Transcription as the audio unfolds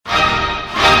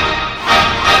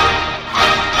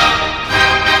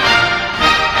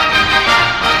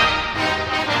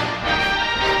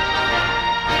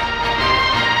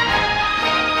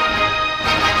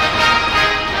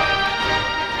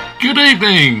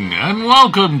evening and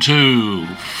welcome to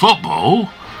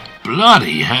Football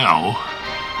Bloody Hell.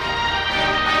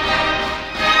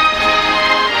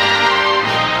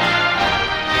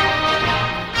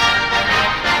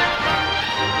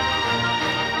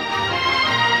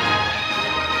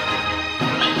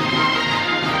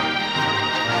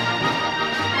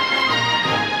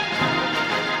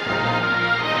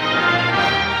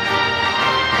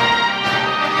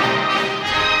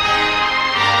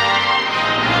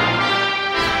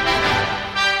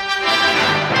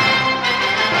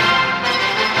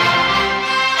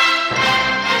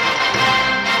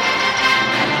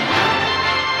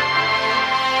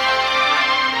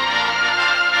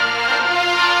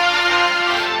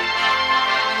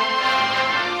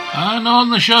 And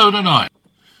on the show tonight,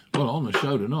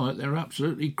 they're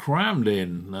absolutely crammed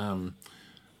in.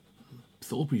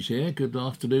 Thorpe's here. Good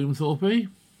afternoon, Thorpe.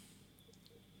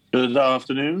 Good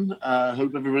afternoon.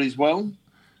 Hope everybody's well.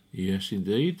 Yes,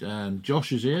 indeed. And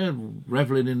Josh is here,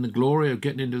 revelling in the glory of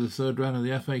getting into the third round of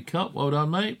the FA Cup. Well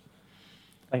done, mate.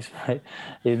 Thanks, mate.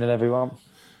 Evening, everyone.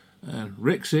 And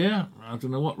Rick's here. I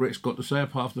don't know what Rick's got to say,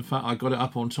 apart from the fact I got it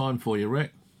up on time for you,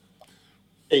 Rick.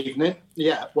 Evening.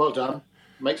 Yeah, well done.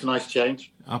 Makes a nice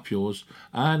change. Up yours.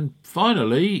 And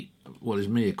finally, well, it's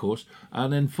me, of course.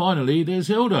 And then finally, there's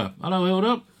Hilda. Hello,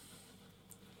 Hilda.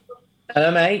 Hello,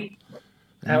 mate.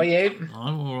 How are you?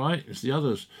 I'm all right. It's the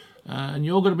others. And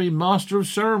you're going to be Master of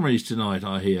Ceremonies tonight,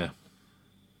 I hear.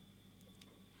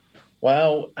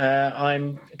 Well,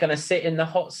 I'm going to sit in the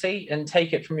hot seat and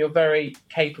take it from your very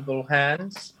capable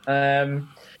hands.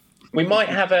 We might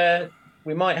have a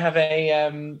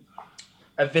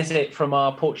visit from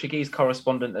our Portuguese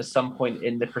correspondent at some point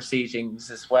in the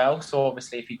proceedings as well. So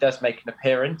obviously, if he does make an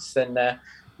appearance, then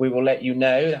we will let you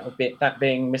know. That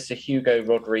being Mr. Hugo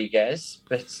Rodriguez.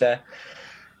 But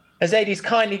Azadi's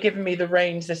kindly given me the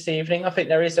reins this evening. I think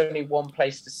there is only one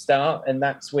place to start, and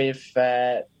that's with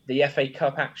the FA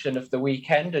Cup action of the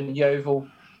weekend and Yeovil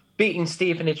beating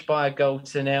Stevenage by a goal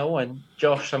to 0. And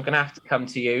Josh, I'm going to have to come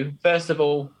to you. First of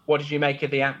all, what did you make of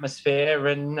the atmosphere?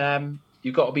 And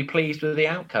you've got to be pleased with the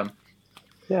outcome.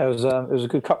 Yeah, it was a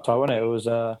good cup tie, wasn't it? It was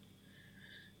the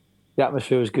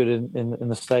atmosphere was good in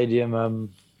the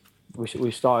stadium.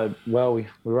 We started well. We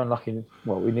were unlucky.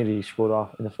 Well, we nearly scored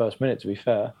in the first minute, to be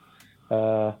fair.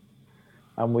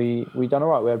 And we done all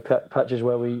right. We had patches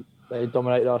where they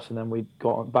dominated us, and then we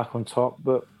got back on top.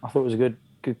 But I thought it was a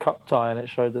good cup tie, and it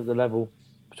showed that the level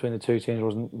between the two teams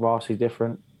wasn't vastly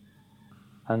different.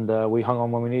 And we hung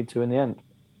on when we needed to in the end.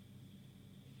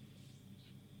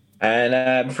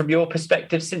 And from your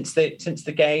perspective, since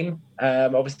the game,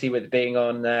 obviously with it being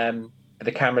on,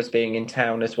 the cameras being in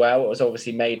town as well, it was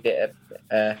obviously made it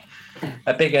a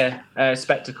bigger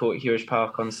spectacle at Huish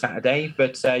Park on Saturday.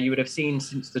 But you would have seen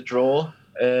since the draw,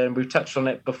 we've touched on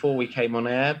it before we came on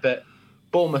air, but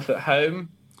Bournemouth at home,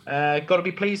 got to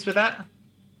be pleased with that.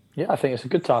 Yeah, I think it's a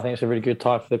good tie. I think it's a really good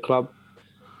tie for the club.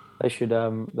 They should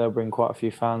they'll bring quite a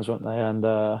few fans, won't they? And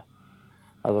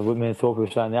as me and Thorpe were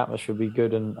saying, the atmosphere will be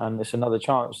good, and it's another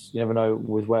chance. You never know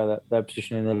with where they're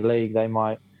positioned in the league. They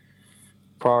might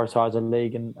prioritise the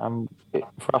league, and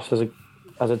for us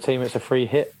as a team, it's a free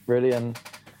hit really, and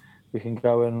we can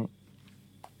go and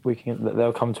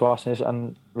they'll come to us,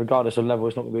 and regardless of level,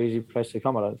 it's not going to be an easy place to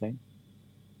come. I don't think.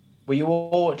 Were you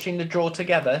all watching the draw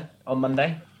together on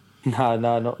Monday? No,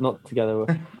 not together.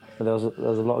 There was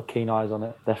a lot of keen eyes on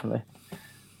it, definitely.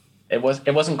 It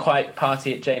wasn't quite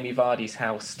party at Jamie Vardy's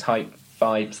house type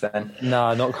vibes then.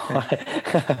 No, not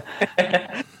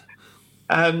quite.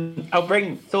 I'll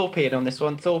bring Thorpe in on this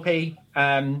one. Thorpe,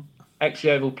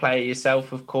 ex-Yeovil player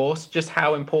yourself, of course. Just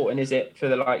how important is it for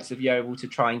the likes of Yeovil to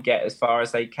try and get as far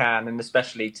as they can, and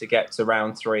especially to get to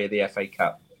round 3 of the FA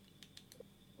Cup?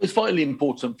 It's vitally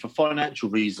important for financial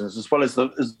reasons, as well as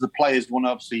the players want to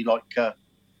obviously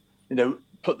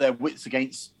put their wits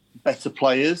against better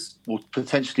players or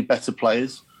potentially better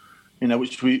players,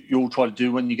 which you all try to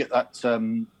do when you get that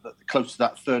close to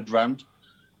that third round.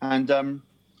 And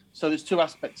so there's two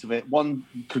aspects of it. One,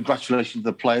 congratulations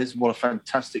to the players. What a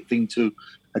fantastic thing to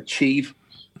achieve,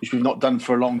 which we've not done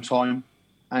for a long time.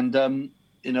 And, then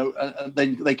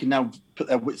they can now put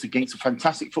their wits against a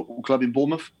fantastic football club in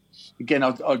Bournemouth. Again,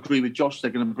 I agree with Josh.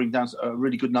 They're going to bring down a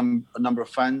really good number of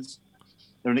fans.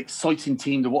 They're an exciting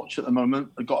team to watch at the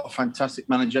moment. They've got a fantastic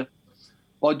manager.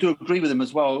 But I do agree with them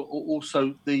as well.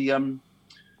 Also, they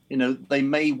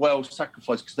may well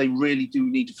sacrifice because they really do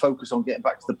need to focus on getting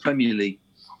back to the Premier League.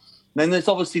 And then there's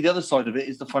obviously the other side of it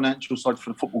is the financial side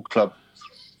for the football club.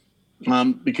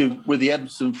 Because with the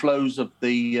ebbs and flows of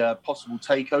the possible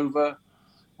takeover,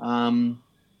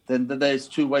 then there's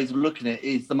two ways of looking at it.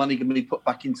 Is the money going to be put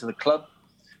back into the club?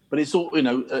 But it's all,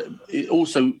 it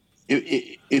also,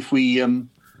 if we,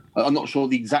 I'm not sure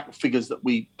the exact figures that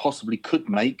we possibly could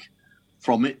make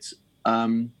from it,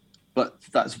 but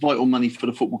that's vital money for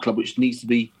the football club, which needs to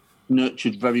be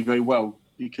nurtured very, very well,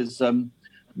 because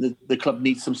the club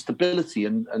needs some stability,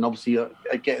 and obviously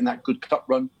getting that good cup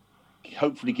run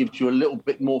hopefully gives you a little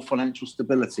bit more financial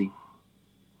stability.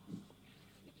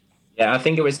 Yeah, I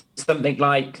think it was something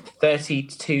like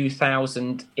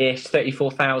 32,000-ish,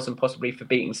 34,000 possibly for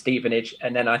beating Stevenage.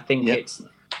 And then I think it's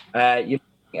you're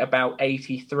about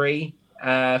 83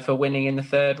 for winning in the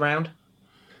third round.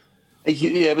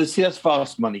 Yeah, but see, that's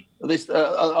fast money. This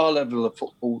our level of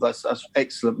football, that's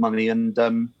excellent money. And,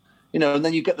 and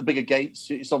then you get the bigger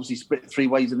gates. It's obviously split three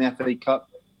ways in the FA Cup.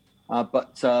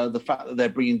 But the fact that they're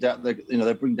bringing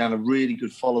down a really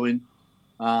good following.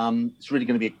 It's really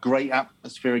going to be a great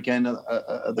atmosphere again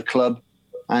at the club,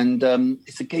 and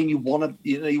it's a game you want to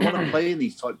play in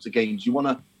these types of games. You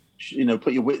want to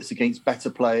put your wits against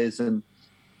better players, and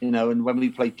and when we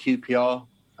played QPR,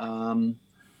 I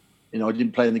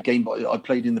didn't play in the game, but I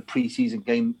played in the pre-season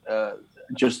game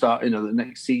just start the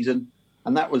next season,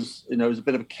 and that was it was a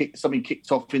bit of a kick. Something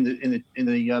kicked off in the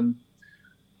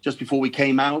just before we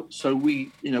came out, so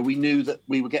we knew that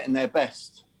we were getting their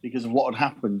best because of what had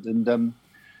happened, and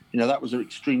that was an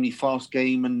extremely fast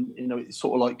game, and it's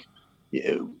sort of like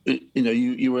you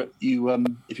were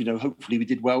hopefully we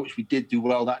did well, which we did do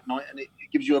well that night, and it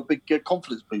gives you a big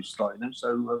confidence boost, So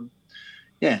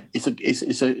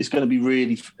it's going to be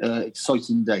really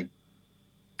exciting day.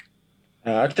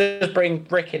 I'll just bring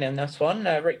Rick in this one.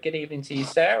 Rick, good evening to you,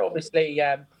 sir. Obviously,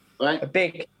 a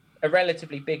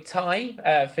relatively big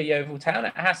tie for Yeovil Town.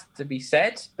 It has to be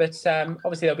said, but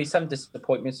obviously there'll be some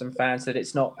disappointment from fans that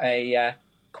it's not a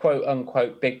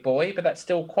quote-unquote big boy, but that's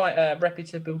still quite a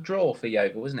reputable draw for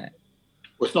Yeovil, isn't it?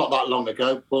 Well, it's not that long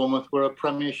ago. Bournemouth were a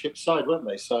Premiership side, weren't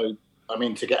they? So, I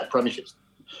mean, to get a Premier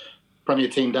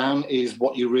team down is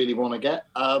what you really want to get.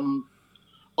 I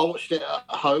watched it at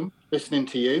home, listening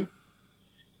to you,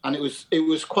 and it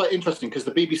was quite interesting because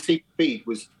the BBC feed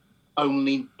was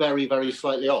only very, very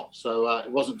slightly off, so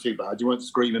it wasn't too bad. You weren't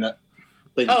screaming at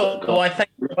things.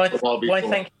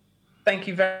 Thank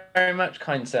you very much,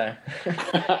 kind sir.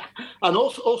 And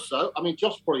also, I mean,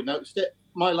 Josh probably noticed it.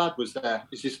 My lad was there.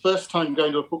 It's his first time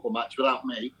going to a football match without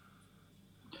me,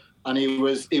 and he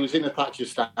was in the Thatcher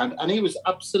stand, and he was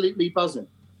absolutely buzzing.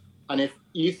 And if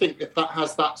you think that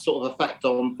has that sort of effect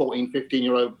on 14,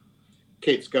 15-year-old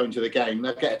kids going to the game,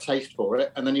 they'll get a taste for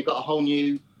it, and then you've got a whole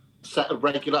new set of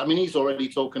regular. I mean, he's already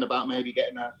talking about maybe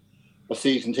getting a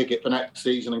season ticket for next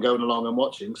season and going along and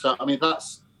watching. So, I mean,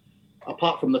 that's,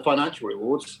 apart from the financial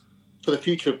rewards for the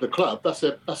future of the club, that's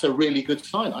a really good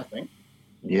sign, I think.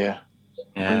 Yeah,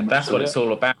 that's what it's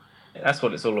all about. That's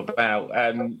what it's all about.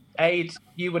 Aid,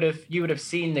 you would have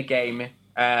seen the game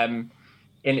in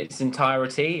its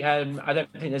entirety. I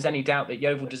don't think there's any doubt that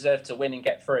Yeovil deserved to win and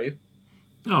get through.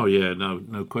 Oh yeah,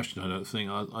 no question. I don't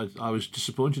think I was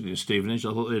disappointed in Stevenage.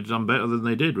 I thought they'd done better than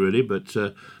they did, really. But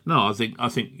no, I think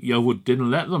Yeovil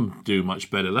didn't let them do much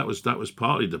better. That was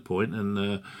partly the point,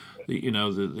 and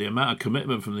the amount of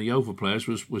commitment from the Yeovil players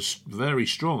was very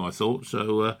strong, I thought.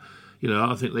 So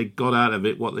I think they got out of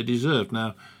it what they deserved.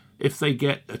 Now, if they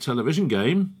get a television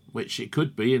game, which it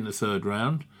could be in the third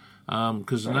round,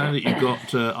 because now that you've got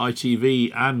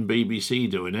ITV and BBC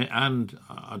doing it, and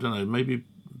I don't know, maybe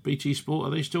BT Sport,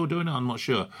 are they still doing it? I'm not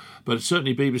sure, but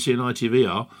certainly BBC and ITV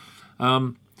are.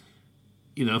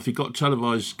 If you've got a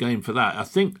televised game for that, I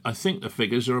think the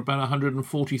figures are about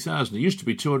 140,000. It used to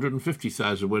be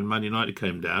 250,000 when Man United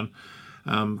came down,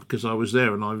 because I was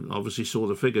there and I obviously saw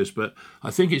the figures. But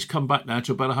I think it's come back now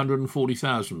to about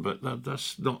 140,000. But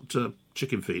that's not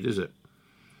chicken feed, is it?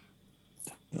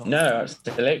 No,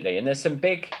 absolutely. And there's some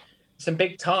big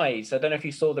ties. I don't know if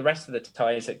you saw the rest of the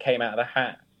ties that came out of the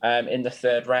hat in the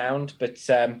third round, but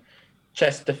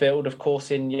Chesterfield, of course,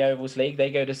 in Yeovil's league,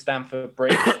 they go to Stamford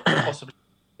Bridge, possibly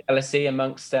LSE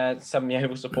amongst some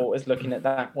Yeovil supporters looking at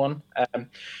that one.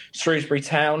 Shrewsbury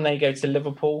Town, they go to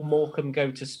Liverpool. Morecambe go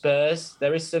to Spurs.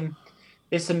 There's some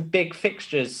big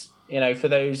fixtures, for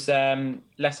those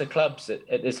lesser clubs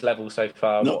at this level so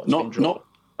far.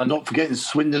 Not forgetting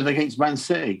Swindon against Man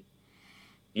City.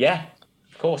 Yeah,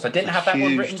 of course. I didn't have that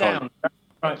one written down.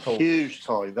 Right, Paul. Huge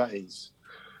tie, that is.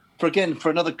 For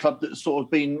another club that's sort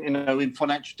of been, in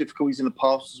financial difficulties in the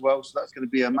past as well. So that's going to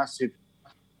be a massive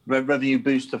revenue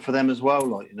booster for them as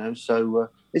well. So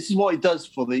this is what it does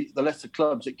for the lesser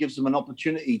clubs. It gives them an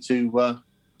opportunity to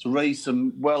raise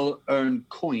some well-earned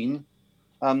coin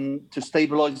to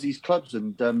stabilise these clubs.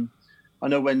 And I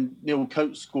know when Neil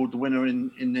Coates scored the winner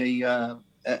in the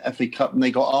FA Cup and they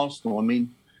got Arsenal. I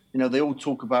mean, all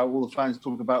the fans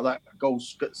talk about that goal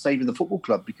saving the football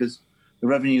club because the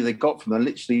revenue they got from it.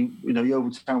 Literally,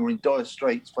 Yeovil Town were in dire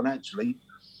straits financially,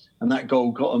 and that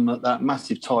goal got them that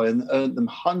massive tie and earned them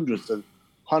hundreds of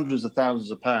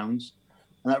thousands of pounds,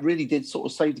 and that really did sort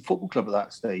of save the football club at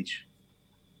that stage.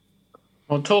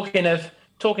 Well, talking of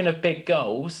big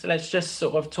goals, let's just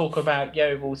sort of talk about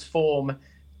Yeovil's form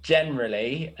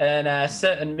generally, and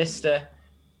certain Mr.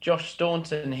 Josh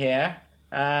Staunton here.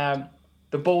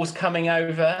 The ball's coming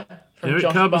over from Here it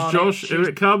Josh comes, Barnett. Josh. Here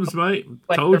it comes, mate.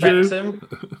 Told you.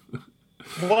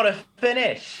 What a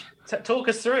finish. Talk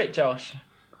us through it, Josh.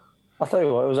 I'll tell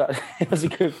you what, it was a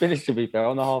good finish, to be fair,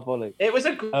 on the half volley. It was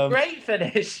a great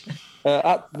finish.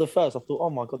 At the first, I thought, oh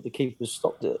my God, the keeper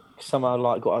stopped it.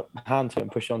 Somehow, got a hand to it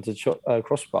and pushed it onto the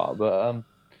crossbar. But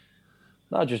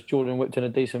no, just Jordan whipped in a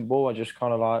decent ball. I just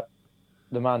kind of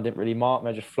the man didn't really mark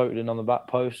me. I just floated in on the back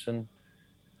post and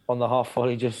on the half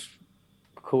volley, just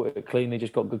caught it cleanly,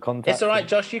 just got good contact. It's all right,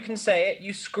 Josh, you can say it.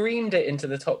 You screamed it into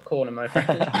the top corner, my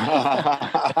friend.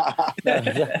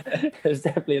 It was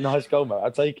definitely a nice goal, mate.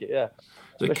 I'll take it, yeah.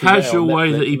 The Especially casual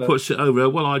way Netflix, that he puts it over,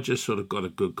 well, I just sort of got a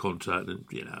good contact and,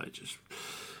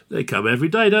 they come every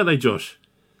day, don't they, Josh?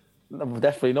 No,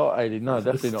 definitely not, Aidy. No,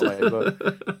 definitely not, mate.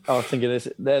 But I was thinking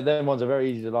them ones are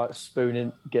very easy to spoon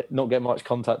in, not get much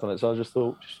contact on it. So I just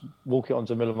thought, just walk it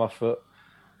onto the middle of my foot,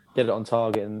 get it on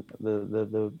target, and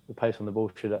the pace on the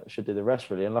ball should do the rest,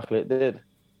 really. And luckily it did.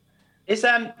 Is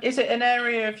it an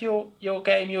area of your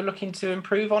game you're looking to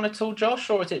improve on at all, Josh,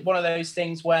 or is it one of those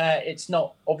things where it's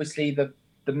not obviously the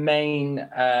main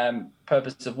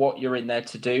purpose of what you're in there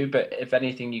to do, but if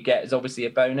anything you get is obviously a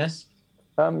bonus?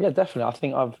 Yeah, definitely. I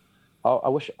think I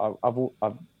wish I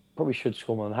probably should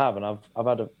score more than I have, and I've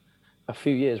had a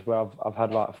few years where I've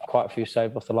had quite a few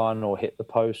saves off the line or hit the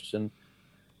posts, and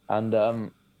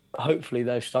hopefully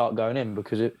they start going in,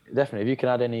 because definitely if you can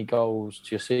add any goals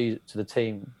to the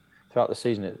team throughout the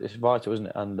season, it's vital, isn't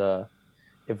it? And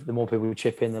if the more people who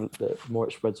chip in, the more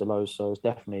it spreads the lows. So it's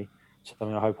definitely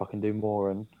something I hope I can do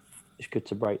more, and it's good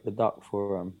to break the duck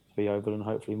for Yeovil, and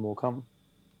hopefully more come.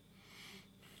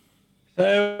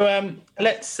 So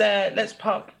let's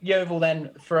park Yeovil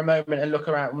then for a moment and look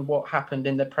around what happened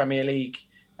in the Premier League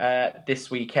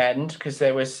this weekend, because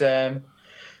there was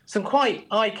some quite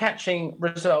eye-catching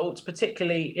results,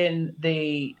 particularly in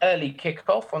the early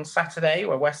kick-off on Saturday,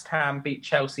 where West Ham beat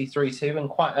Chelsea 3-2, and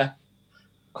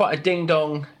quite a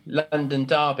ding-dong London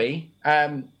derby.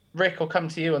 Rick, I'll come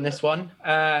to you on this one.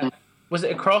 Was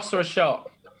it a cross or a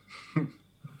shot?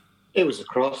 It was a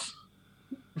cross,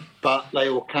 but they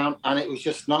all count, and it was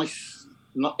just nice.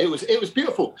 It was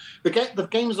beautiful. The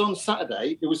game was on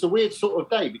Saturday. It was a weird sort of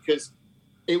day because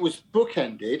it was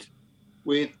bookended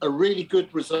with a really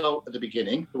good result at the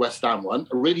beginning, the West Ham one,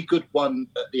 a really good one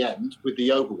at the end with the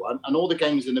Yeovil one, and all the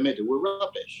games in the middle were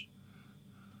rubbish,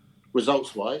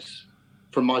 results-wise,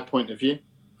 from my point of view.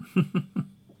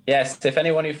 Yes, if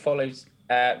anyone who follows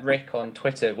Rick on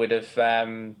Twitter would have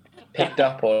picked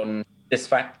up on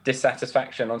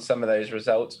dissatisfaction on some of those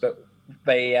results, but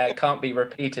they can't be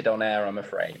repeated on air, I'm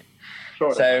afraid.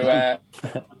 Sure. So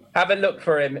have a look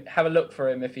for him. Have a look for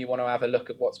him if you want to have a look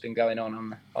at what's been going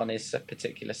on his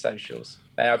particular socials.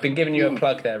 I've been giving you a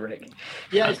plug there, Rick.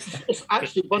 Yeah, it's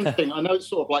actually one thing. I know it's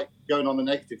sort of like going on a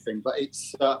negative thing, but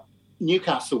it's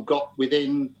Newcastle got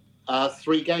within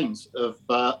 3 games of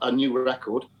a new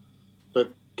record for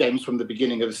games from the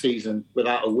beginning of the season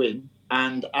without a win.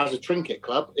 And as a trinket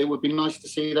club, it would be nice to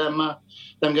see them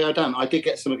go down. I did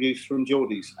get some abuse from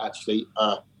Geordies, actually,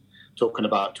 talking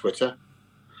about Twitter.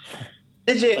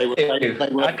 Did you? They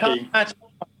were I can't imagine.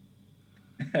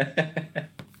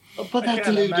 But they're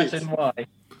deluded. Imagine why.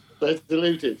 They're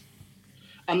deluded.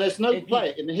 And there's no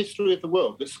player in the history of the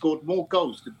world that scored more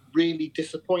goals to really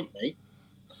disappoint me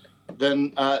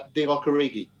than Divock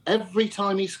Origi. Every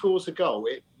time he scores a goal,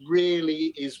 it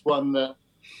really is one that,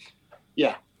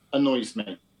 annoys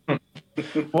me.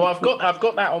 Well, I've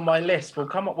got that on my list. We'll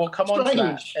come on to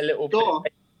that a little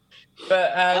bit.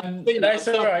 But that's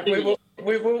all right.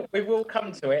 We will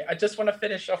come to it. I just want to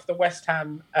finish off the West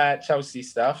Ham Chelsea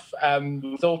stuff.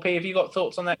 Thorpe, have you got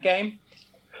thoughts on that game?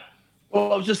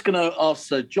 Well, I was just going to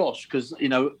ask Josh, because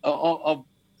I've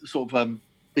sort of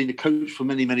been a coach for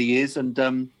many, many years,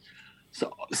 and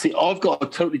so see, I've got a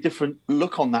totally different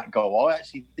look on that goal. I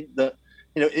actually think that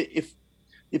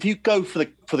if you go for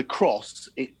the cross,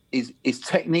 his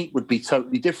technique would be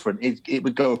totally different. It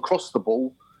would go across the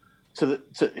ball to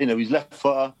his left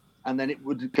footer, and then it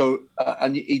would go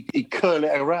and he'd curl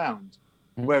it around.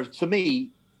 Whereas to me,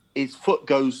 his foot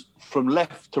goes from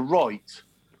left to right,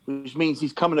 which means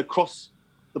he's coming across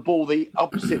the ball the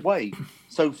opposite way.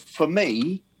 So for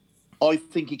me, I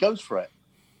think he goes for it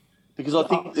because I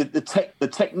think the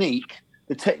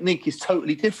technique is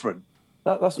totally different.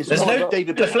 There's no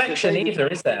deflection either,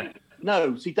 is there?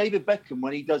 No. See, David Beckham,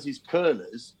 when he does his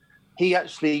curlers, he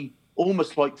actually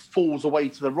almost like falls away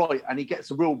to the right, and he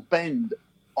gets a real bend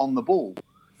on the ball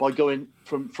by going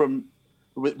from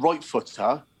with right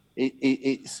footer.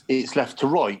 It's left to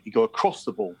right. You go across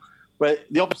the ball. Where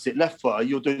the opposite, left footer,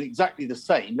 you're doing exactly the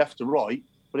same, left to right,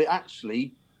 but it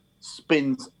actually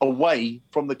spins away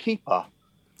from the keeper.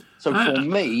 So for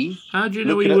me, how do you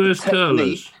know he wears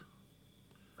curlers?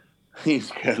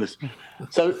 He's curlers.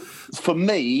 So for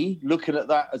me, looking at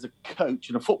that as a coach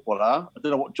and a footballer, I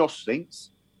don't know what Josh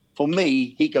thinks. For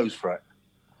me, he goes for it.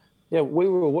 Yeah, we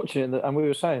were watching it and we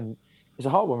were saying it's a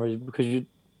hard one really because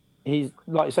he's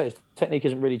like you say, his technique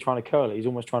isn't really trying to curl it. He's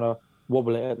almost trying to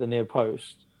wobble it at the near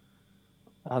post.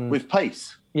 And with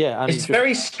pace. Yeah, and it's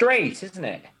very straight, isn't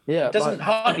it? Yeah, it doesn't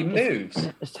hardly move.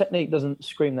 His technique doesn't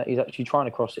scream that he's actually trying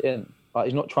to cross it in. Like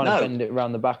he's not trying to bend it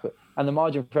around the back. And the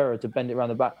margin for error to bend it around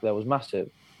the back there was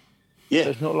massive. Yeah, so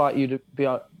it's not like you'd be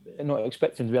not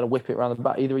expecting to be able to whip it around the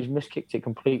back. Either he's miskicked it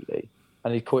completely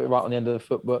and he caught it right on the end of the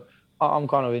foot. But I'm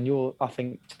kind of in your. I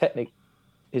think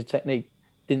his technique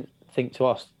didn't think to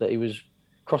us that he was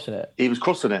crossing it. He was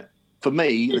crossing it. For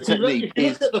me, the technique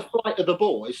is... Look at the flight of the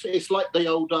ball. It's like the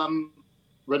old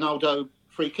Ronaldo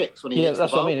free kicks when he hits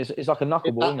that's the ball. What I mean. It's like a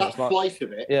knuckleball. That flight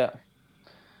of it. Yeah.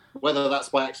 Whether that's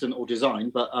by accident or design,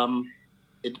 but only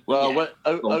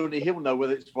he'll know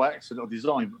whether it's by accident or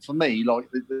design. But for me,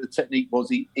 like the technique was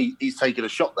he's taken a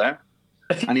shot there,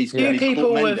 and he's caught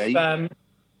Mendy.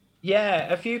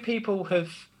 A few people have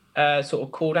sort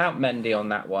of called out Mendy on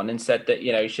that one and said that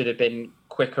he should have been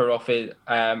quicker off his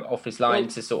line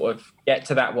to sort of get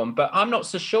to that one. But I'm not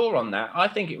so sure on that. I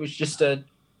think it was just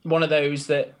one of those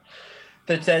that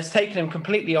has taken him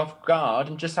completely off guard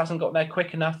and just hasn't got there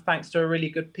quick enough, thanks to a really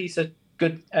good piece of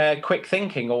quick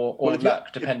thinking or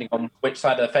luck, depending on which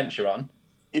side of the fence you're on.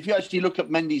 If you actually look at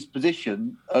Mendy's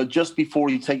position, just before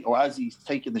as he's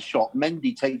taking the shot,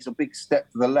 Mendy takes a big step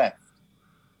to the left.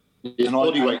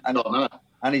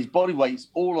 And his body weight's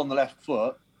all on the left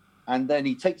foot, and then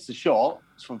he takes the shot.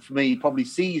 For me, he probably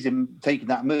sees him taking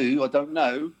that move. I don't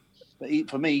know, but he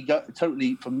totally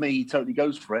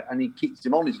goes for it, and he keeps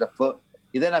him on his left foot.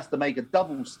 He then has to make a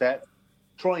double step,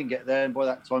 try and get there, and by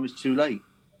that time it's too late.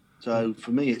 So for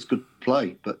me, it's good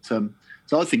play. But so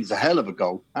I think it's a hell of a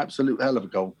goal, absolute hell of a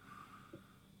goal.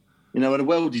 And a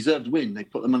well-deserved win. They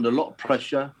put them under a lot of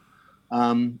pressure.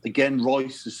 Again,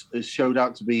 Rice has showed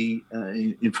out to be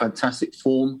in fantastic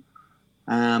form,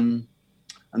 and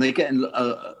they're getting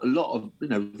a lot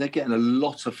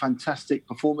of fantastic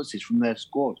performances from their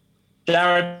squad.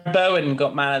 Jared Bowen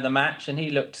got man of the match, and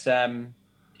he looked a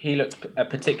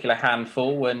particular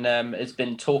handful, and there's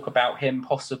been talk about him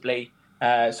possibly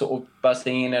sort of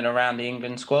buzzing in and around the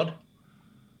England squad.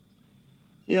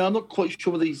 Yeah, I'm not quite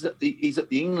sure whether he's at the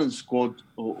England squad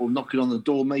or knocking on the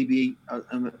door. Maybe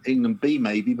England B,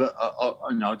 maybe, but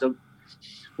I don't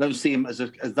see him as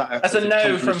that. That's a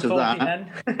no from 40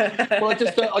 then. Well, I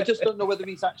just don't know whether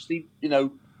he's actually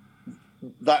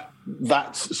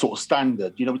that sort of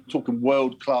standard. We're talking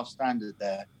world class standard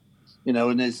there.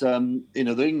 And there's the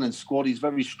England squad is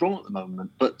very strong at the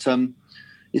moment, but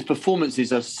his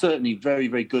performances are certainly very,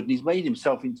 very good, and he's made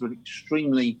himself into an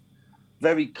extremely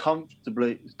very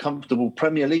comfortable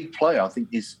Premier League player. I think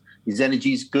his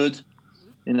energy is good.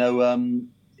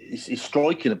 His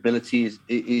striking ability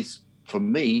is for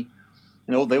me.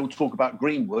 They all talk about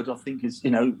Greenwood. I think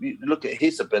look at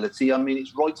his ability. I mean,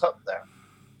 it's right up there.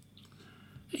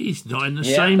 He's not in the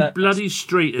same bloody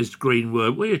street as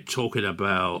Greenwood. What are you talking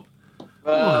about?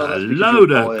 What a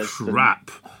load of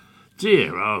crap.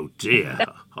 Dear, oh dear.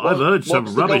 I've heard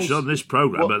some rubbish on this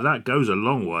programme, but that goes a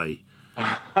long way.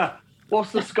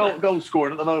 What's the goal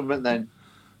scoring at the moment then?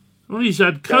 Well, he's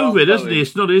had COVID, hasn't he?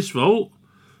 It's not his fault.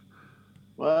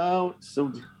 Well,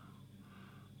 scoring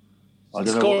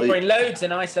loads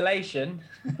in isolation.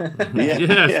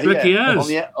 Yes, Ricky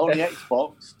has. On the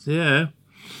Xbox. Yeah.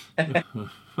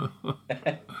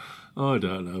 I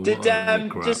don't know.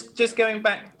 Just going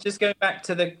back to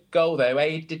the goal though,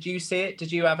 did you see it?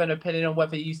 Did you have an opinion on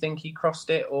whether you think he crossed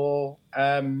it or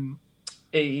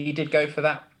he did go for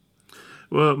that?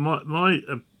 Well, my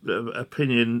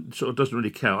opinion sort of doesn't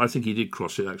really count. I think he did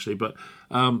cross it actually, but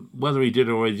whether he did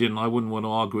or he didn't, I wouldn't want to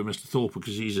argue with Mr. Thorpe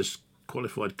because he's a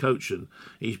qualified coach and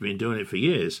he's been doing it for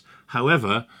years.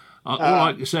 However, all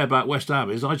I can say about West Ham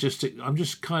is I've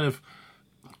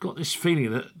got this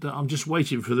feeling that I'm just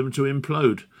waiting for them to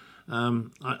implode.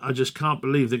 I just can't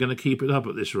believe they're going to keep it up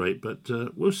at this rate, but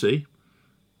we'll see.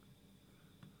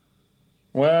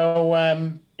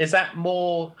 Well, is that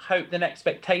more hope than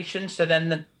expectation? So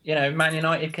then, Man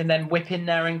United can then whip in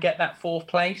there and get that 4th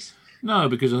place? No,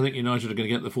 because I think United are going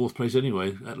to get the 4th place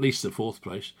anyway, at least the 4th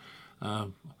place.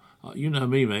 You know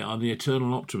me, mate, I'm the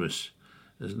eternal optimist.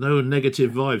 There's no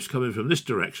negative vibes coming from this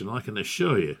direction, I can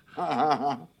assure you.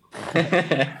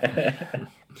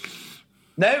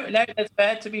 No, that's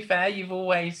fair. To be fair, you've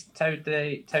always towed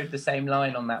the same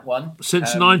line on that one.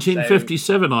 Since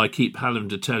 1957, I keep having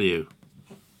to tell you.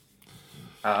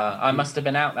 I must have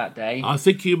been out that day. I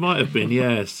think you might have been,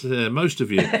 yes. Most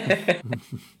of you.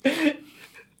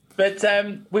 But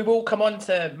we will come on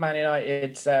to Man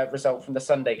United's result from the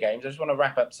Sunday games. I just want to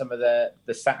wrap up some of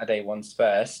the Saturday ones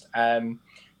first.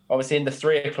 Obviously, in the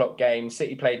 3 o'clock game,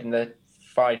 City played in the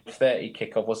 5:30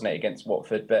 kickoff, wasn't it, against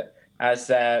Watford? But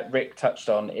as Rick touched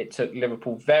on, it took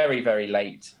Liverpool very, very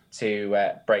late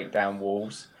to break down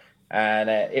Wolves. And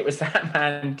it was that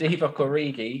man, Divock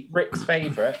Origi, Rick's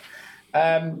favourite.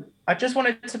 I just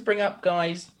wanted to bring up,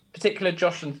 guys, particularly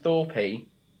Josh and Thorpe.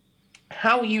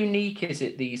 How unique is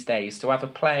it these days to have a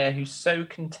player who's so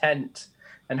content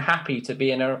and happy to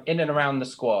be in and around the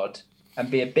squad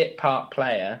and be a bit part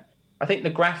player? I think the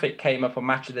graphic came up on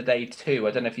Match of the Day too.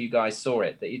 I don't know if you guys saw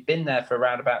it, that he'd been there for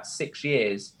around about 6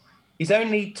 years. He's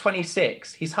only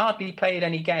 26. He's hardly played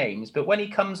any games, but when he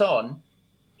comes on,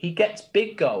 he gets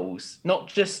big goals, not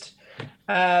just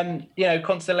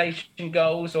consolation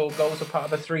goals or goals are part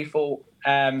of a 3-4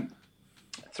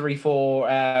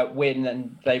 win,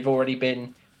 and they've already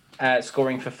been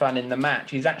scoring for fun in the match.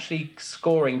 He's actually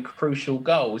scoring crucial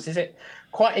goals. Is it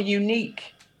quite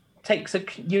takes a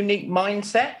unique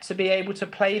mindset to be able to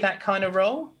play that kind of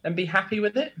role and be happy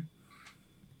with it?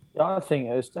 Yeah, I think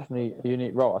it's definitely a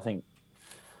unique role. I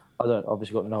don't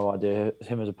obviously got no idea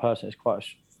him as a person. It's quite.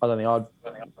 I don't think I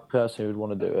personally would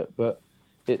want to do it, but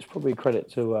it's probably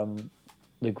credit to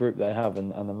the group they have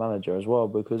and the manager as well,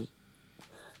 because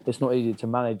it's not easy to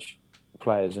manage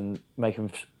players and make them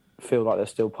feel like they're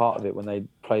still part of it when they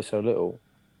play so little.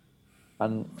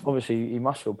 And obviously he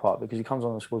must feel part of it because he comes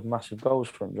on and scores massive goals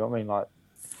for him. Do you know what I mean? Like,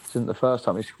 this isn't the first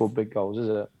time he's scored big goals, is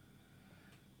it?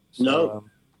 So, no,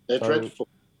 they're dreadful.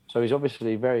 So he's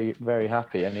obviously very, very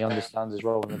happy, and he understands his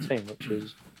role in the team, which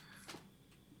is,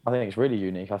 I think it's really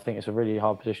unique. I think it's a really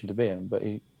hard position to be in, but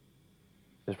you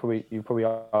probably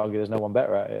argue there's no one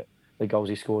better at it. The goals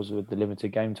he scores with the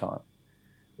limited game time.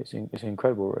 It's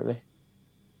incredible, really.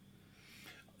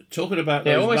 Talking about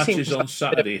those matches on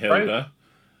Saturday, Hilda,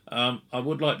 I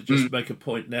would like to just make a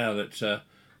point now that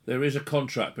there is a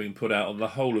contract being put out on the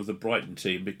whole of the Brighton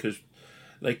team because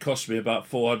they cost me about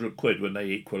 £400 when they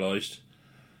equalised.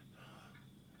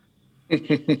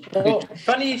 Well,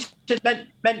 funny you should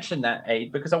mention that,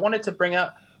 Aid, because I wanted to bring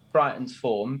up Brighton's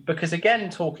form because, again,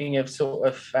 talking of sort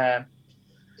of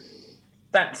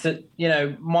stats that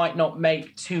might not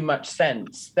make too much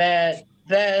sense. They're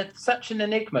such an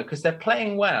enigma because they're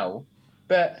playing well,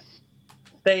 but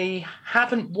they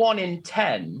haven't won in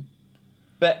 10,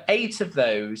 but 8 of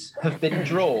those have been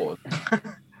drawn.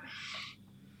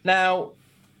 Now,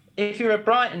 if you're a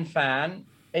Brighton fan,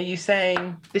 are you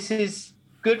saying this is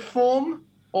good form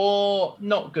or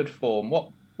not good form?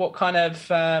 What kind of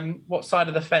what side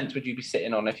of the fence would you be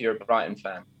sitting on if you're a Brighton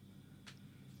fan?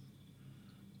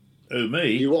 Oh,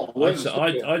 me?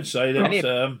 I'd say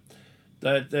that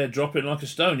they're dropping like a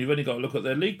stone. You've only got to look at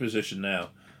their league position now.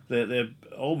 They're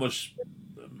almost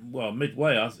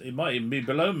midway. It might even be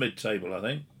below mid-table, I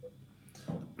think.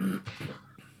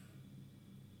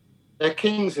 They're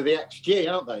kings of the XG,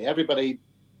 aren't they? Everybody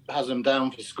has them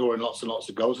down for scoring lots and lots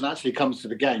of goals, and actually comes to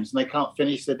the games and they can't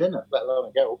finish their dinner, let alone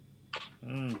a goal.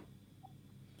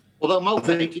 Although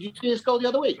Mulcahy, did you see his goal the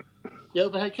other week? The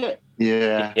overhead kick.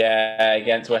 Yeah,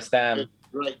 against West Ham.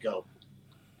 Great goal.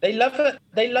 They love a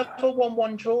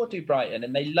 1-1 draw, do Brighton,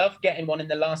 and they love getting one in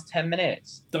the last 10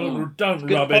 minutes. Don't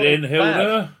rub it in,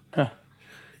 Hilda.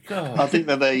 I think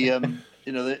that they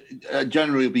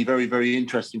January will be very, very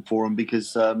interesting for them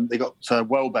because they got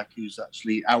Welbeck, who's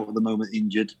actually out at the moment,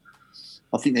 injured.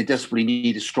 I think they desperately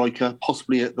need a striker,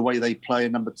 possibly the way they play a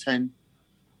number 10.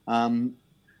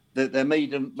 They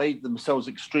made themselves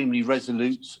extremely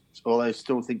resolute, or I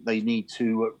still think they need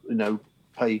to,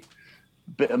 pay a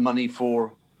bit of money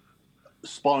for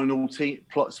spinal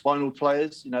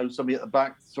players. Somebody at the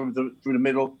back, through the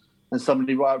middle, and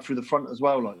somebody right up through the front as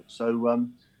well.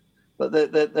 But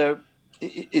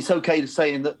it's okay to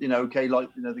say that they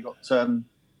got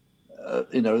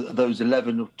those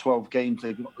 11 or 12 games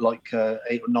they've got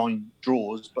 8 or 9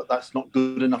 draws, but that's not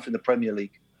good enough in the Premier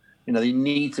League. They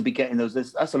need to be getting those.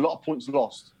 That's a lot of points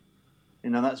lost.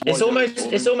 That's why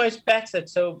it's almost better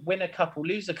to win a couple,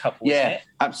 lose a couple. Yeah, isn't it?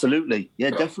 absolutely.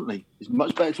 Yeah, definitely. It's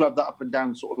much better to have that up and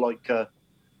down sort of like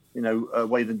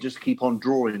way than just keep on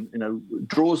drawing.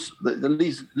 Draws at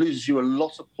least loses you a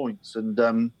lot of points,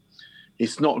 and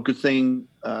it's not a good thing.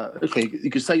 Okay,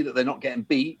 you could say that they're not getting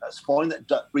beat. That's fine.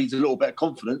 That breeds a little bit of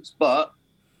confidence, but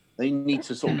they need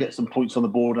to sort of get some points on the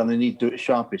board, and they need to do it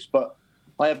sharpish. But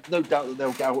I have no doubt that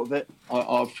they'll get out of it.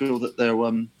 I feel that they're.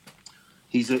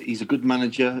 He's a good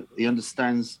manager. He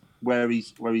understands where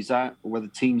he's at, or where the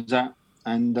team's at,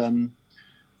 and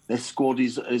their squad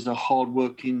is a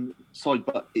hard-working side.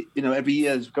 But every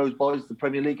year as it goes by, the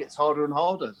Premier League gets harder and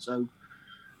harder. So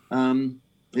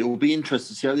it will be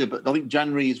interesting to see how they. But I think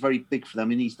January is very big for them.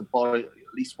 He needs to buy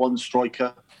at least one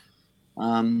striker,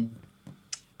 and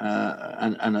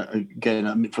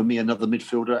again for me another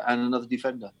midfielder and another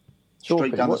defender.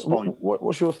 Straight down the spine.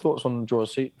 What's your thoughts on the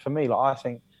draws? See, for me, I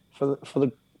think. For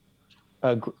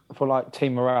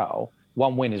team morale,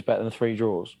 one win is better than 3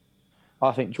 draws.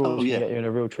 I think draws can get you in a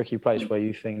real tricky place where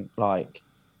you think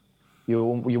you're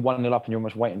 1-0 up and you're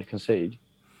almost waiting to concede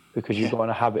because you've got in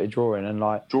a habit of drawing. And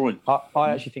drawing, I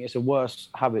actually think it's a worse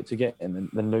habit to get in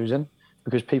than losing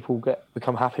because people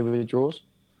become happy with the draws.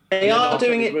 They are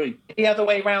doing it the other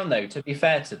way around, though, to be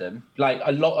fair to them.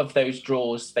 A lot of those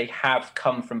draws, they have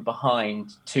come from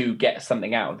behind to get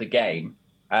something out of the game.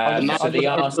 So they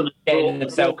are getting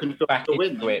themselves back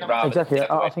into it. Exactly.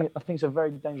 I think it's a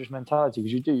very dangerous mentality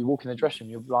because you walk in the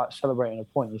dressing room, you're celebrating a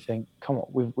point. You think, come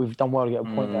on, we've done well to get a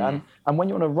point there. And when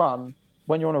you're on a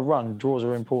run, draws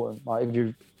are important. If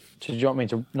you know what I mean,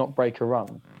 to not break a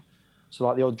run.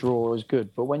 So the odd draw is good,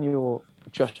 but when you're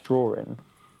just drawing,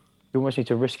 you almost need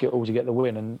to risk it all to get the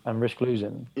win and risk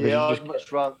losing. Yeah, I'd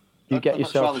much rather. I'd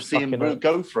rather see him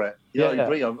go for it. Yeah, I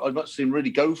agree. I'd much see him really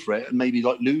go for it and maybe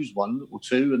lose one or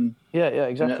two. And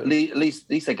exactly. At least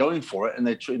they're going for it and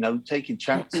they're taking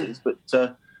chances. But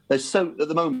they're so at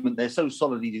the moment they're so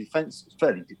solidly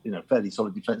fairly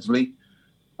solid defensively.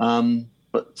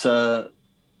 But they're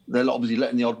obviously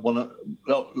letting the odd one,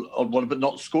 but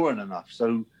not scoring enough.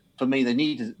 So for me, they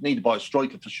need to buy a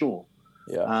striker for sure.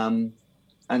 Yeah.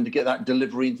 And to get that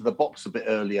delivery into the box a bit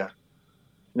earlier.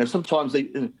 Sometimes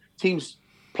teams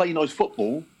play nice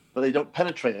football, but they don't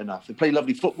penetrate enough. They play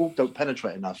lovely football, don't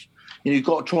penetrate enough. You've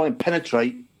got to try and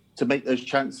penetrate to make those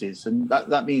chances, and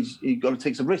that means you've got to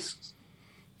take some risks.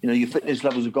 Your fitness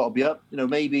levels have got to be up.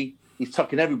 Maybe he's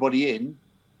tucking everybody in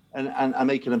and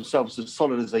making themselves as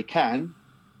solid as they can,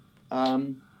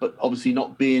 but obviously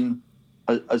not being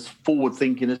as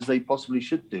forward-thinking as they possibly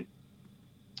should do.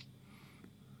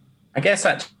 I guess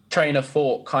that train of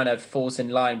thought kind of falls in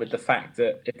line with the fact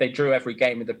that if they drew every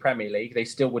game in the Premier League, they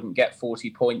still wouldn't get 40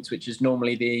 points, which is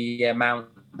normally the amount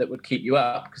that would keep you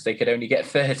up because they could only get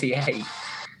 38.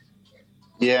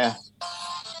 Yeah.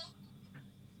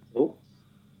 Oh.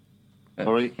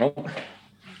 Sorry. Oh.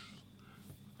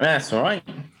 That's all right.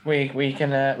 We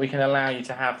can allow you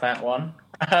to have that one.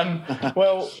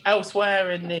 Well,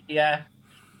 elsewhere in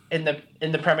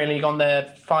the Premier League on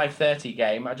the 5:30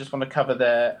 game, I just want to cover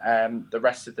the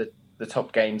rest of the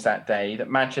top games that day. That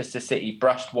Manchester City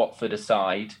brushed Watford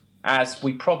aside, as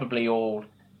we probably all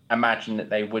imagined that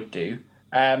they would do.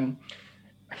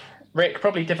 Rick,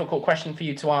 probably a difficult question for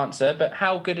you to answer, but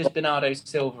how good is Bernardo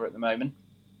Silva at the moment?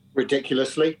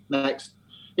 Ridiculously. Next,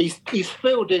 he's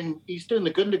filled in. He's doing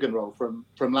the Gundogan role from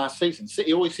last season.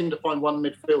 City always seem to find one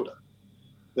midfielder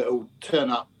that will turn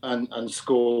up and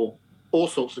score all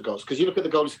sorts of goals. Because you look at the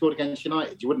goal he scored against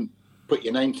United, you wouldn't put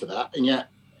your name to that, and yet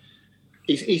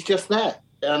he's just there.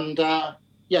 And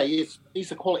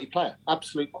he's a quality player,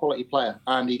 absolute quality player.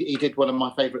 And he did one of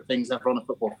my favourite things ever on a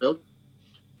football field.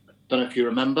 Don't know if you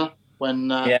remember when.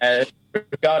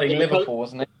 Regarding Liverpool,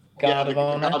 wasn't it? Guard of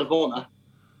Honour.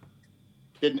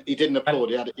 He didn't applaud.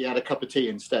 He had a cup of tea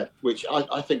instead, which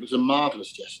I think was a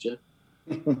marvellous gesture.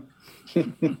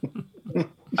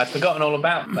 I'd forgotten all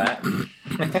about that.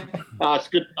 It's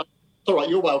good. All right,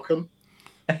 you're welcome.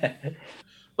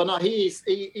 But no, he's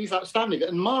outstanding.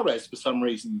 And Mahrez, for some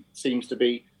reason, seems to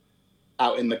be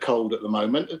out in the cold at the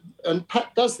moment. And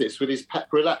Pep does this with his Pep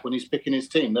Roulette when he's picking his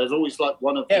team. There's always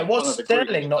one of it was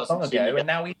Sterling not long ago, and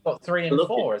now he's got 3 and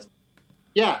 4.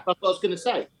 Yeah, that's what I was going to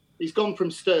say. He's gone from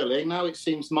Sterling. Now it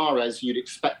seems Mahrez you'd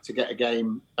expect to get a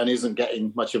game and isn't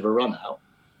getting much of a run out.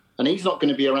 And he's not going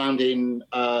to be around in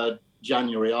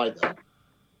January either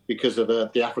because of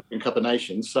the African Cup of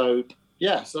Nations. So,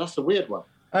 so that's a weird one.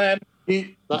 Jumping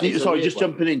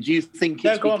in. Do you think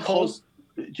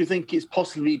it's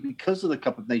possibly because of the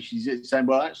Cup of Nations? It's saying,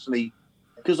 well, actually,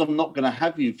 because I'm not going to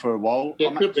have you for a while,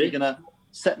 I'm actually going to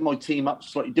set my team up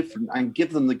slightly different and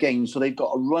give them the game so they've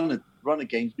got a run run of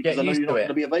games because Get I know used you're not to going it.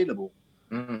 to be available.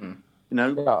 Mm. You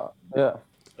know, Yeah.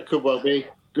 It could well be.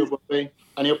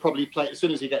 And he'll probably play as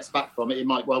soon as he gets back from it. He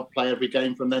might well play every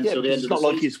game from then till the end it's of the not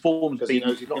season. like his form's because he been.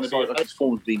 knows he's It's not gonna be like his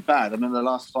form's been bad. I mean, the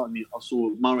last time I saw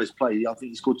Mahrez play, I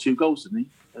think he scored 2 goals, didn't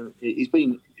he? He's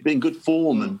been good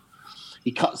form, and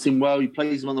he cuts in well. He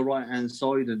plays him on the right hand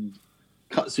side and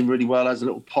cuts him really well. Has a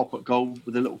little pop at goal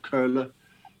with a little curler.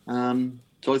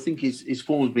 So I think his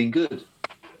form's been good.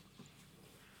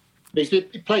 He's been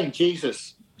playing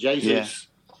Jesus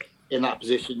in that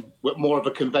position with more of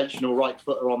a conventional right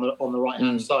footer on the right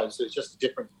hand side. So it's just a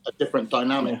different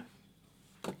dynamic.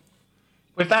 Yeah.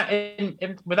 With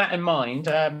that in mind,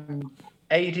 AD,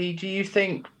 do you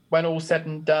think when all's said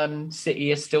and done,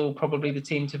 City is still probably the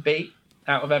team to beat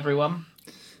out of everyone?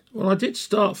 Well, I did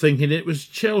start thinking it was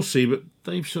Chelsea, but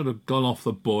they've sort of gone off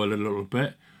the boil a little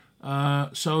bit.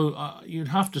 So you'd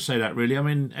have to say that, really. I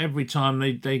mean, every time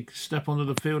they step onto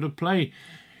the field of play,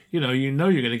 you know you're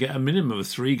going to get a minimum of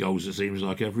 3 goals, it seems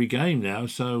like, every game now.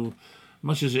 So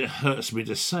much as it hurts me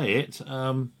to say it,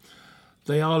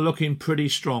 they are looking pretty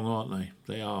strong, aren't they?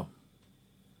 They are.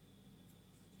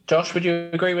 Josh, would you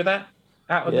agree with that?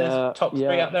 Out of the top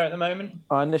 3 out there at the moment?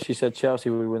 I initially said Chelsea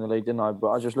would win the league, didn't I? But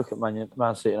I just look at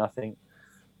Man City and I think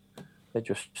they're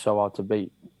just so hard to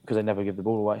beat because they never give the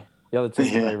ball away. The other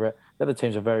teams the other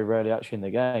teams are very rarely actually in the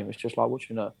game. It's just like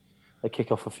watching they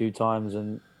kick off a few times,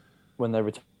 and when they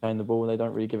retain the ball, they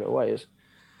don't really give it away.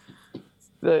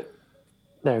 They're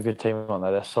a good team, aren't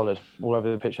they? They're solid all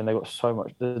over the pitch, and they've got so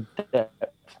much. The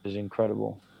depth is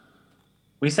incredible.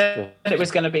 We said it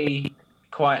was going to be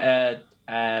quite a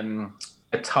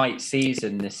tight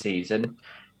season this season.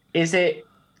 Is it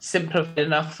simple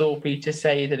enough, Thorpe, to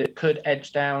say that it could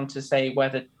edge down to say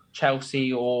whether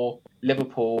Chelsea or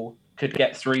Liverpool could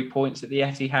get 3 points at the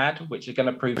Etihad, which are going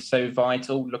to prove so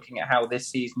vital looking at how this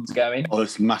season's going? Oh,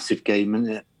 it's a massive game,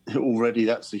 isn't it? Already,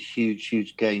 that's a huge,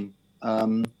 huge game.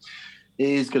 It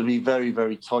is going to be very,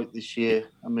 very tight this year.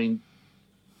 I mean,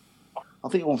 I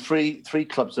think all three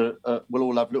clubs will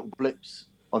all have little blips.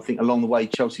 I think along the way,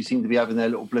 Chelsea seem to be having their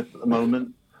little blip at the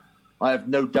moment. I have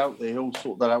no doubt they'll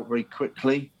sort that out very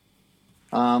quickly.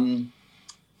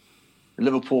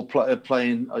 Liverpool are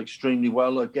playing extremely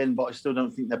well again, but I still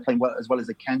don't think they're playing as well as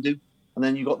they can do. And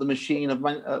then you've got the machine of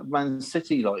Man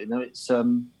City.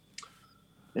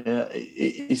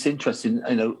 It's interesting.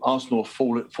 You know, Arsenal have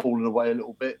fallen away a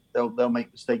little bit. They'll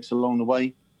make mistakes along the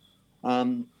way.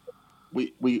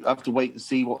 We have to wait and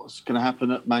see what's going to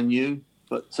happen at Man U,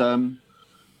 but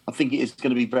I think it is going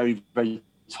to be very, very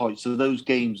tight. So those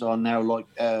games are now like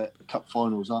cup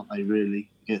finals, aren't they?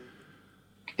 Really.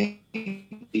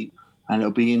 And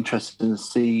it'll be interesting to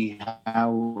see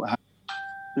how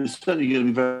it's certainly going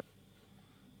to be very.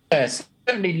 Yes,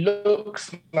 certainly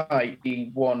looks like the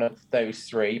one of those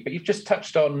 3. But you've just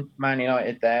touched on Man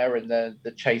United there and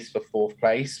the chase for 4th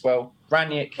place. Well,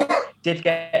 Ranić did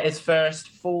get his first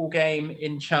full game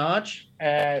in charge.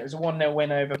 It was a 1-0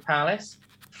 win over Palace.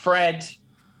 Fred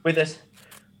with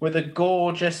a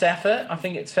gorgeous effort. I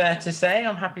think it's fair to say.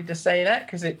 I'm happy to say that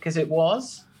because it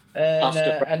was.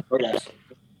 And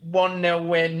 1-0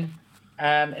 win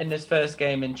in his first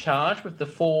game in charge with the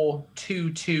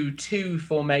 4-2-2-2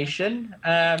 formation.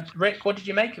 Rick, what did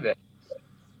you make of it?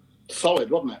 Solid,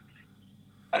 wasn't it?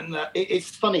 And it's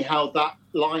funny how that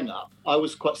lineup, I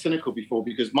was quite cynical before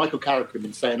because Michael Carrick had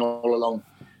been saying all along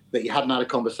that he hadn't had a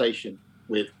conversation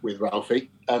with Ralphie.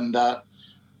 And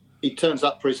he turns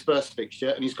up for his first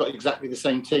fixture and he's got exactly the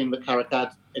same team that Carrick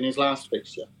had in his last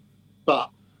fixture.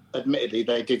 But admittedly,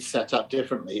 they did set up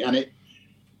differently. And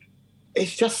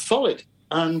it's just solid.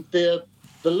 And the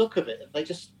look of it,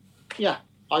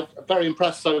 I'm very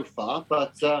impressed so far.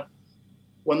 But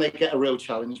when they get a real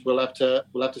challenge, we'll have to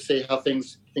see how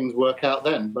things work out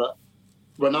then. But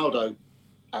Ronaldo,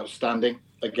 outstanding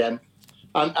again,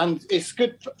 and it's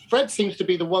good. Fred seems to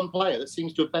be the one player that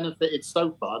seems to have benefited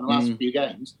so far in the last few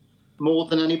games more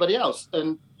than anybody else.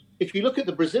 And if you look at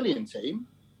the Brazilian team,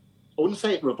 I wouldn't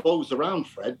say it revolves around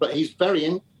Fred, but he's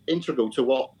very integral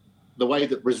to the way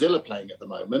that Brazil are playing at the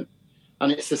moment.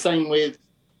 And it's the same with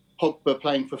Pogba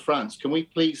playing for France. Can we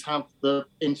please have the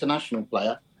international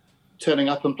player turning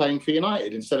up and playing for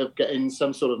United instead of getting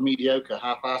some sort of mediocre,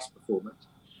 half-assed performance?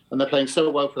 And they're playing so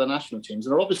well for the national teams.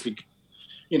 And they're obviously,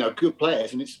 good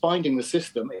players, and it's finding the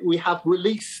system. We have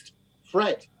released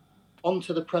Fred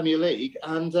onto the Premier League,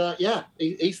 and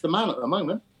he's the man at the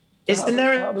moment. Isn't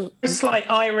there a slight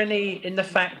irony in the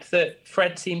fact that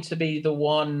Fred seemed to be the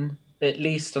one, at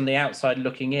least on the outside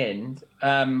looking in,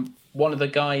 one of the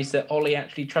guys that Ollie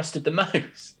actually trusted the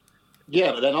most?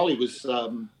 Yeah, but then Ollie was,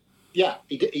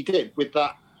 he did with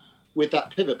that with that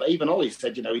pivot. But even Ollie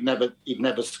said, he'd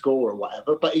never score or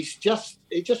whatever. But it just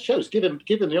shows, give him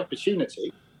the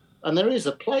opportunity, and there is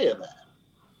a player there.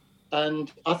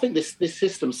 And I think this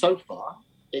system so far,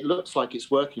 it looks like it's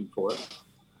working for us.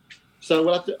 So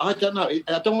I don't know.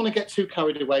 I don't want to get too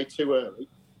carried away too early,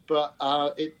 but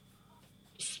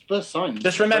it's first sign.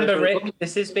 Just remember, Rick,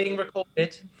 this is being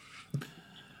recorded.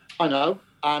 I know,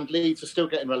 and Leeds are still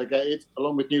getting relegated,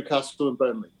 along with Newcastle and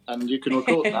Burnley, and you can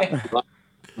record that.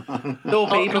 I'll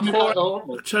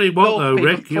tell you what, though,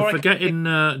 Rick, you're forgetting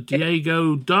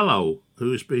Diego Dalot,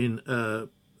 who's been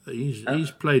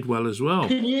he's played well as well.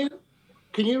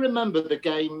 Can you remember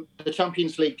the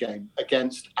Champions League game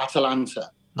against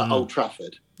Atalanta at Old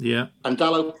Trafford? Yeah. And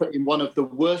Dalot put in one of the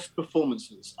worst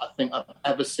performances I think I've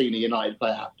ever seen a United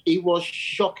player have. He was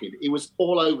shocking. He was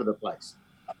all over the place.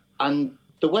 And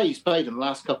the way he's played in the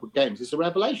last couple of games is a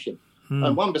revelation.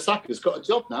 And Wan-Bissaka's got a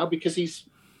job now because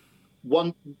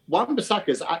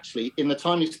Wan-Bissaka's actually, in the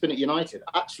time he's been at United,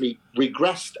 actually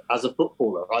regressed as a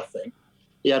footballer, I think.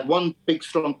 He had one big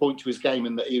strong point to his game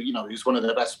in that he was one of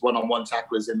the best one-on-one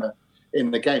tacklers in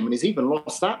the game, and he's even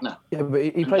lost that now. Yeah, but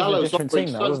he plays in a different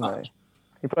team now, doesn't he?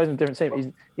 He plays in a different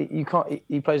team.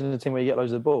 He plays in a team where you get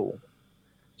loads of the ball.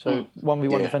 So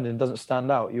 1v1 defending doesn't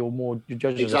stand out. You're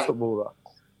judged as a footballer.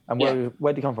 And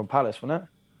where did he come from? Palace, wasn't it?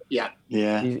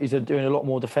 Yeah. He's doing a lot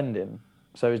more defending,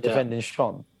 so his defending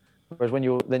shone. Whereas when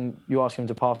you ask him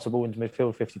to pass the ball into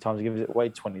midfield 50 times, he gives it away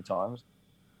 20 times.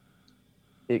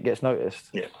 It gets noticed.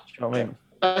 Yeah. Do you know what I mean?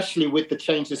 Especially with the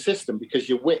change of system, because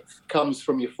your width comes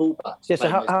from your fullbacks. Yeah, so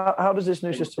how does this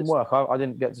new system work? I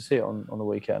didn't get to see it on the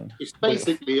weekend. It's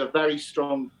basically a very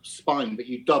strong spine, but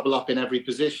you double up in every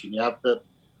position. You have the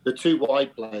two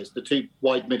wide players, the two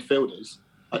wide midfielders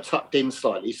are tucked in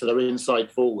slightly, so they're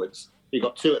inside forwards. You've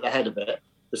got two at the head of it,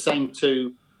 the same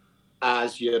two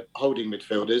as your holding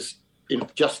midfielders,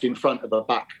 just in front of the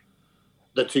back,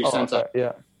 the two centre.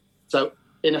 Yeah. So,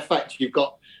 in effect, you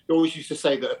always used to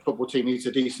say that a football team needs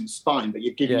a decent spine, but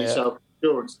you're giving yourself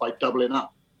assurance by doubling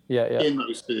up in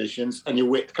those positions, and your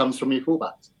width comes from your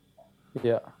fullbacks.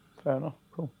 Yeah, fair enough.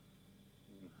 Cool.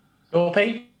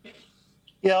 Pete?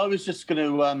 Yeah, I was just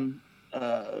going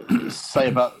to say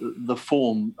about the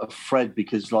form of Fred,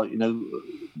 because,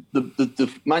 the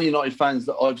Man United fans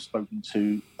that I've spoken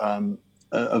to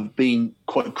have been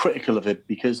quite critical of it,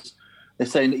 because they're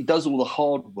saying that he does all the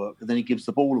hard work and then he gives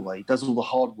the ball away. He does all the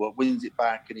hard work, wins it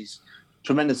back, and he's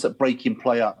tremendous at breaking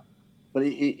play up. But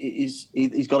he's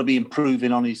got to be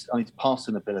improving on his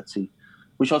passing ability,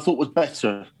 which I thought was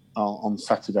better on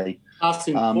Saturday.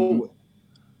 Passing forward.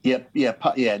 Yeah,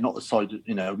 not the side.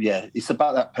 It's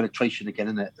about that penetration again,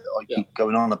 isn't it? I keep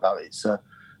going on about it. So,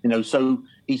 so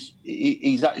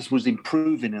he's actually was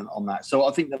improving on that. So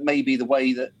I think that maybe the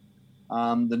way that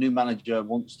the new manager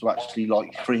wants to actually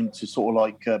for him to sort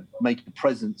of make a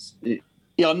presence.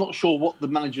 I'm not sure what the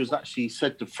manager has actually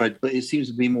said to Fred, but it seems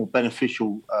to be more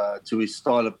beneficial to his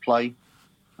style of play.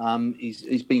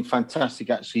 He's been fantastic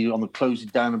actually on the closing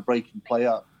down and breaking play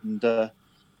up, and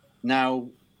now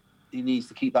he needs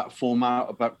to keep that form out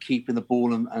about keeping the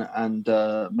ball and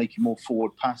making more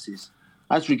forward passes.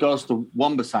 As regards to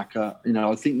Wan-Bissaka,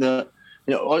 I think that.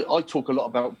 I talk a lot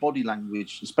about body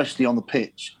language, especially on the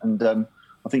pitch, and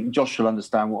I think Josh will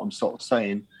understand what I'm sort of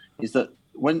saying, is that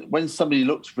when somebody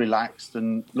looks relaxed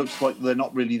and looks like they're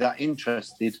not really that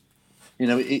interested,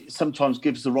 it sometimes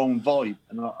gives the wrong vibe.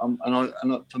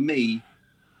 And for me,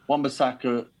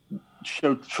 Wan-Bissaka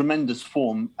showed tremendous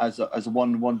form as a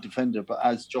 1-1 defender, but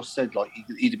as Josh said,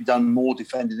 he'd have done more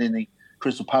defending in the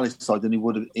Crystal Palace side than he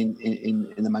would have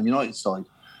in the Man United side.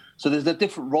 So there's a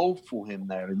different role for him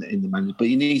there in the manager, but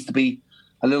he needs to be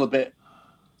a little bit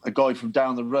a guy from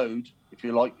down the road, if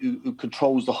you like, who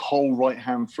controls the whole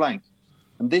right-hand flank.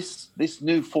 And this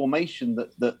new formation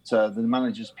that the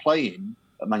managers play in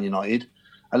at Man United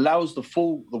allows the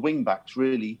wing-backs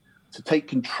really to take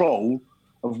control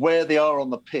of where they are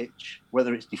on the pitch,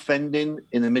 whether it's defending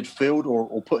in the midfield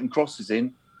or putting crosses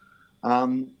in.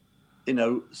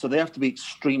 So they have to be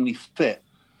extremely fit.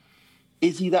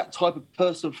 Is he that type of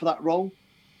person for that role?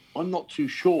 I'm not too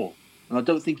sure. And I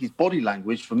don't think his body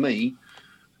language, for me,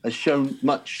 has shown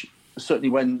much, certainly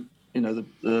when,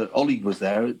 the Ollie was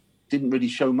there, it didn't really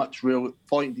show much real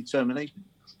fighting determination.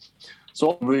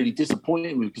 So I'm really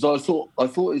disappointed with him, because I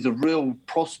thought he's a real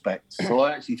prospect. So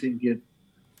I actually think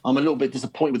I'm a little bit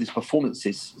disappointed with his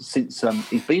performances since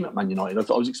he's been at Man United.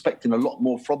 I was expecting a lot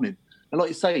more from him. And like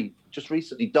you say, just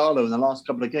recently, Darlow in the last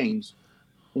couple of games,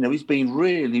 he's been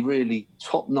really, really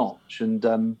top notch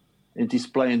and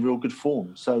displaying real good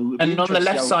form. So, and on the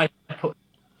left side,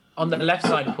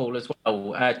 Paul, as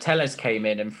well, Tellez came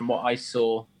in, and from what I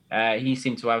saw, He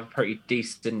seemed to have a pretty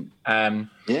decent,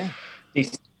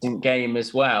 decent game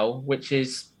as well, which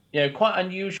is quite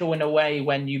unusual in a way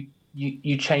when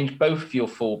you change both of your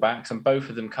fullbacks and both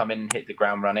of them come in and hit the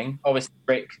ground running. Obviously,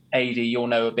 Rick, AD, you'll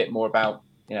know a bit more about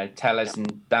Telles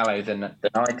and Dalot than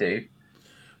I do.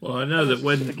 Well, I know that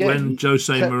when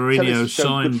Jose Mourinho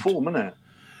signed, good form, isn't it?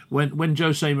 When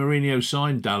Jose Mourinho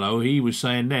signed Dalot, he was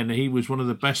saying then he was one of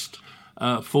the best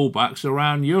fullbacks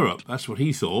around Europe. That's what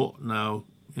he thought. Now,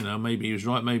 maybe he was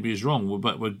right, maybe he was wrong.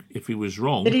 But if he was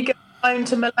wrong, did he go home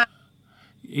to Milan?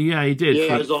 Yeah, he did.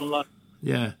 Yeah, he was online.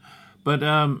 Yeah, but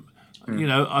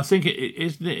I think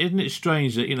isn't it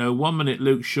strange that 1 minute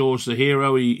Luke Shaw's the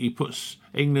hero. He puts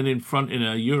England in front in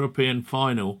a European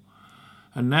final,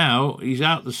 and now he's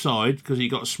out the side because he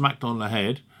got smacked on the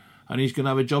head. And he's going to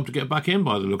have a job to get back in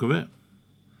by the look of it.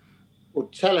 Well,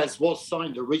 Telles was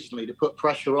signed originally to put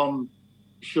pressure on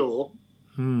Shaw.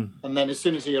 And then as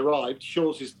soon as he arrived,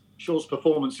 Shaw's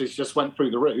performances just went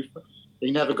through the roof.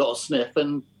 He never got a sniff.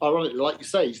 And ironically, like you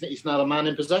say, he's now a man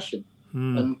in possession.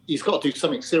 And he's got to do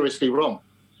something seriously wrong.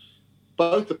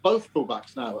 Both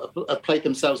fullbacks now have played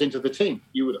themselves into the team,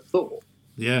 you would have thought.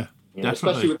 Yeah, definitely.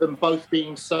 Especially with them both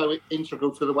being so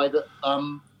integral to the way that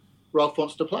Ralph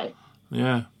wants to play.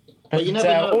 Yeah. But you never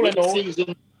know.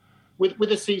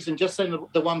 With a season, just saying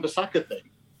the Wan-Bissaka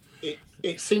thing,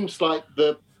 it seems like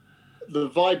the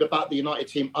vibe about the United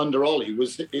team under Ollie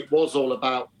was all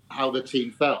about how the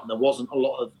team felt, and there wasn't a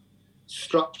lot of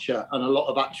structure and a lot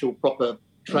of actual proper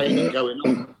training going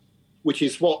on, which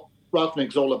is what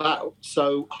Ralphnig's all about.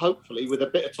 So hopefully, with a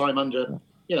bit of time under,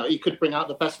 he could bring out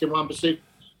the best in Wan-Bissaka.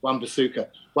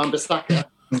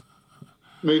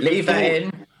 Leave that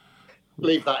in.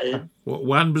 Leave that in. What,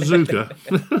 Wan-Bazooka?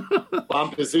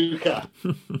 Wan-Bazooka.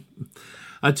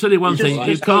 I tell you one thing,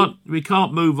 we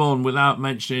can't move on without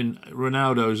mentioning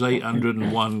Ronaldo's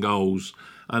 801 goals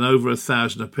and over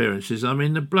 1,000 appearances. I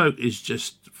mean, the bloke is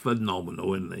just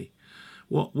phenomenal, isn't he?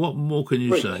 What more can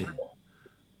you say?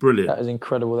 Brilliant. That is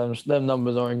incredible. Them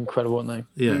numbers are incredible, aren't they?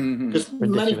 Yeah. Because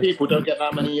many people don't get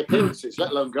that many appearances, let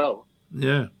alone goals.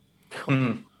 Yeah.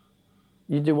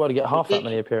 You do well to get half that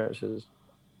many appearances.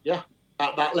 Yeah.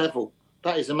 At that level.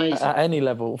 That is amazing. At any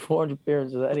level. 400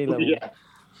 appearances at any level. Yeah.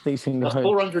 That's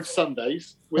 400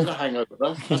 Sundays with a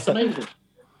hangover. That's amazing.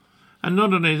 And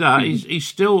not only that, he's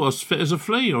still as fit as a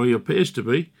flea, or he appears to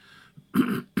be.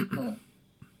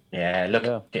 Yeah, look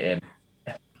at him.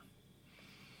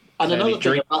 And another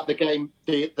thing about the game,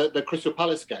 the Crystal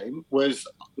Palace game, was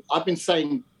I've been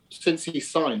saying since he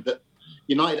signed that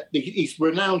United, he's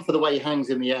renowned for the way he hangs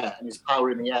in the air and his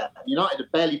power in the air. United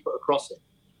have barely put a cross in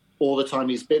all the time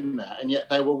he's been there, and yet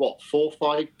there were 4 or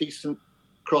 5 decent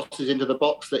crosses into the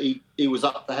box that he was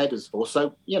up for headers for.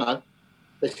 So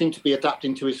they seem to be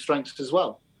adapting to his strengths as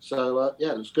well. So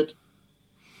it was good.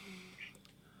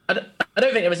 I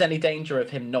don't think there was any danger of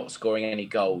him not scoring any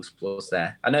goals, was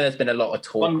there? I know there's been a lot of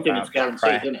talk one thing about is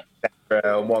guaranteed, isn't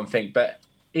it? One thing, but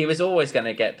he was always going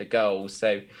to get the goals.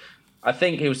 So I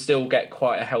think he'll still get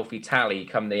quite a healthy tally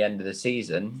come the end of the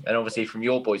season. And obviously, from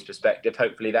your boys' perspective,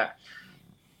 hopefully that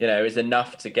is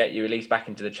enough to get you at least back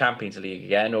into the Champions League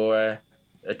again, or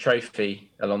a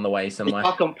trophy along the way somewhere.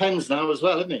 He's back on pens now as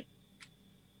well, isn't he?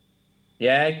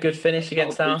 Yeah, good finish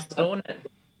against Arsenal, isn't it?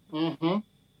 Mm-hmm.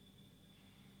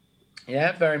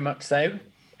 Yeah, very much so.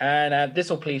 And this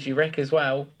will please you, Rick, as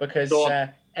well, because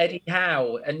Eddie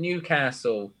Howe and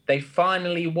Newcastle, they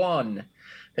finally won.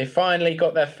 They finally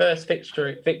got their first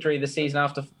victory of the season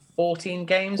after 14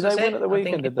 games. Did they win at the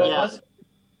weekend? Did they?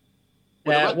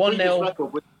 Yeah. 1-0.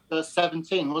 Record with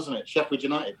 17, wasn't it? Sheffield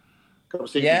United. A couple of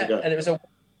seasons ago.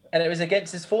 and it was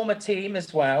against his former team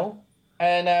as well.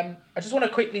 And I just want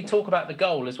to quickly talk about the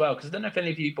goal as well, because I don't know if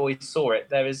any of you boys saw it.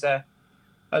 There was a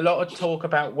lot of talk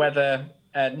about whether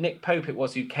Nick Pope it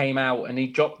was who came out and he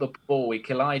dropped the ball. He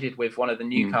collided with one of the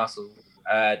Newcastle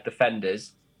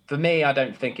defenders. For me, I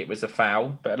don't think it was a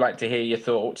foul, but I'd like to hear your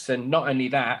thoughts. And not only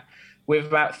that, with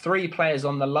about 3 players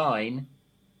on the line,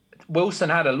 Wilson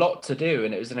had a lot to do,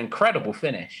 and it was an incredible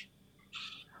finish.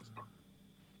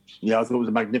 Yeah, I thought it was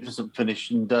a magnificent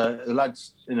finish, and the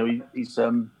lads, he's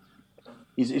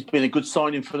been a good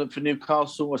signing for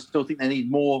Newcastle. I still think they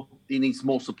need more. He needs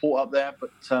more support up there,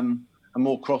 but and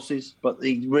more crosses. But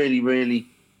he really, really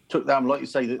took them. Like you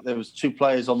say, that there was 2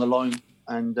 players on the line,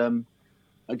 and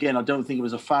again, I don't think it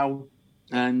was a foul.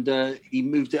 And he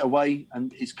moved it away,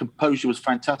 and his composure was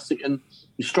fantastic, and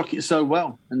he struck it so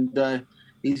well. And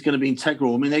he's going to be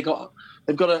integral. I mean, they've got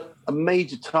a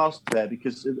major task there,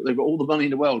 because they've got all the money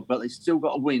in the world, but they still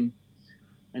got to win.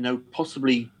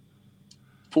 Possibly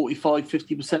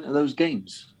 45-50% of those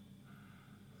games.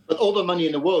 But all the money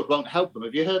in the world won't help them.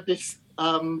 Have you heard this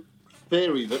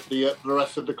theory that the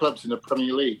rest of the clubs in the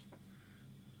Premier League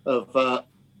have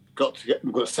got to get.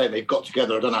 We've got to say they've got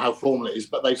together. I don't know how formal it is,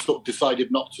 but they've sort of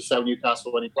decided not to sell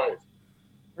Newcastle any players.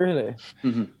 Really?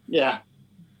 Mm-hmm. Yeah,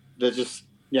 they're just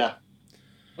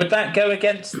Would that go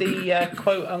against the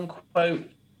quote unquote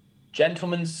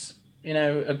gentleman's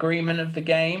agreement of the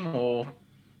game, or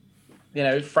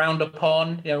frowned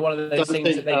upon? One of those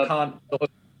things that they can't.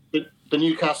 The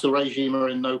Newcastle regime are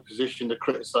in no position to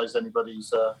criticise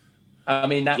anybody's. I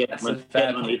mean, that's a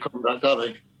fair point. Contract, are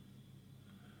they?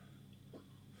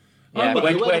 Yeah,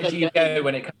 where do you go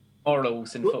when it comes to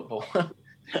morals in football?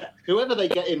 Whoever they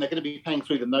get in, they're going to be paying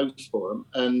through the nose for them,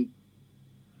 and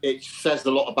it says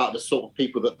a lot about the sort of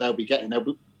people that they'll be getting.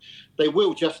 They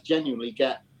will just genuinely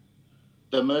get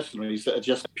the mercenaries that are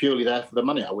just purely there for the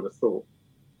money, I would have thought.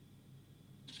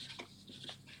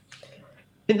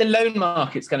 I think the loan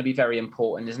market's going to be very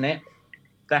important, isn't it?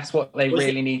 That's what they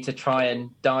really need to try and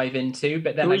dive into.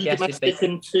 But then I guess if they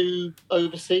into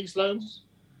overseas loans,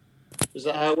 is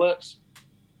that how it works?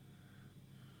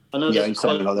 I know there's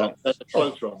something like that. There's a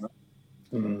quota on that.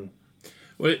 Mm.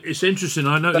 Well, it's interesting.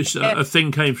 I noticed a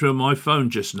thing came through on my phone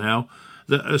just now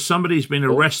that somebody's been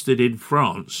arrested in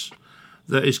France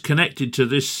that is connected to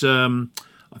this. I've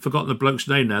forgotten the bloke's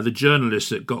name now. The journalist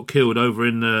that got killed over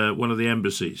in one of the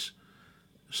embassies,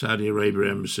 Saudi Arabia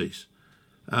embassies.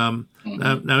 Now,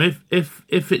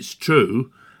 if it's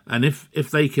true, and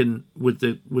if they can, with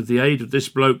the aid of this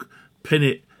bloke, pin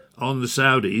it on the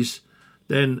Saudis,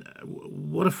 then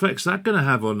what effect's that going to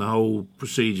have on the whole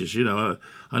procedures?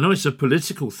 I know it's a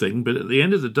political thing, but at the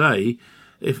end of the day,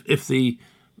 if the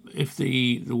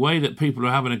way that people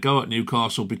are having a go at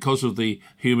Newcastle because of the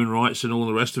human rights and all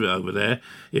the rest of it over there,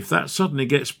 if that suddenly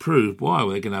gets proved, they're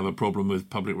going to have a problem with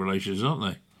public relations, aren't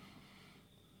they?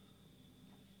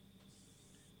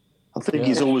 I think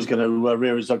he's always going to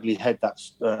rear his ugly head. That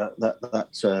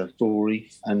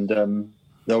story, and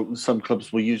some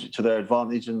clubs will use it to their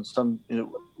advantage, and some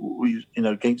will use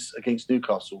against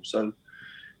Newcastle. So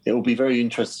it will be very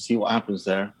interesting to see what happens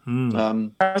there.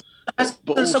 Has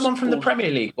someone from the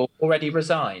Premier League already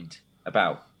resigned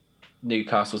about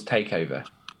Newcastle's takeover?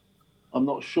 I'm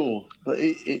not sure, but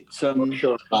it's I'm not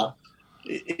sure about.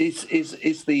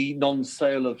 It's the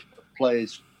non-sale of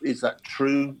players. Is that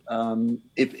true?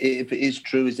 If it is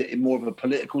true, is it more of a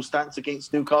political stance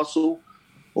against Newcastle,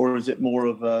 or is it more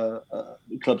of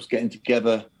clubs getting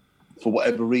together for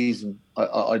whatever reason?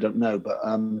 I don't know, but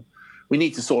we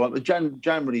need to sort out.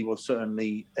 January will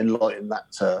certainly enlighten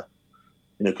that,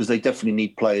 because they definitely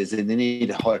need players in. They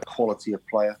need a higher quality of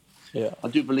player. Yeah, I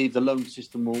do believe the loan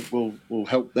system will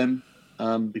help them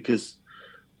because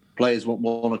players won't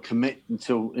want to commit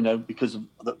until because of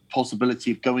the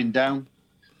possibility of going down.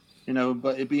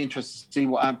 But it'd be interesting to see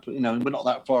what happens. We're not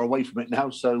that far away from it now,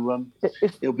 so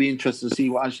it'll be interesting to see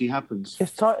what actually happens.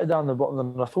 It's tighter down the bottom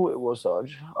than I thought it was. Though.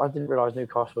 I didn't realise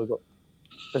Newcastle got.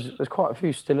 There's quite a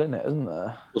few still in it, isn't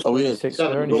there? Oh yeah,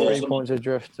 they're only 3 points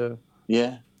adrift.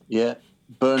 Yeah.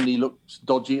 Burnley looks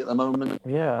dodgy at the moment.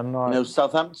 Yeah, and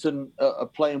Southampton are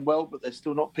playing well, but they're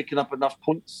still not picking up enough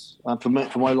points for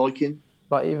my liking.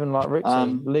 Like even like Rick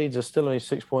said, Leeds are still only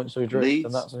 6 points adrift,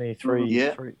 and that's only three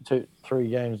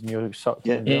games, and you're sucked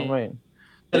in. You know what I mean?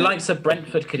 The likes of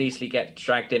Brentford could easily get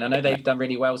dragged in. I know they've done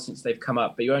really well since they've come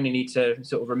up, but you only need to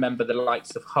sort of remember the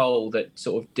likes of Hull that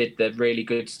sort of did the really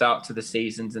good start to the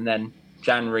seasons, and then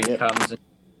January comes and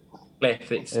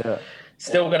cliff. It's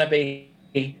still going to be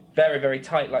very, very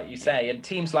tight, like you say. And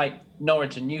teams like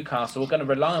Norwich and Newcastle are going to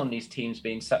rely on these teams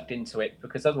being sucked into it,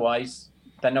 because otherwise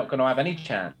they're not going to have any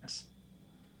chance.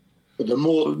 But the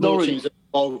more teams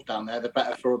involved down there, the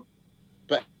better for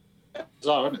isn't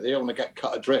it? They don't want to get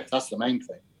cut adrift. That's the main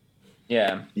thing.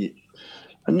 Yeah.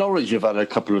 And Norwich have had a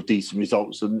couple of decent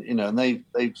results, and and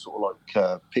they've sort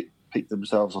of picked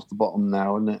themselves off the bottom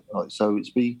now, and so it's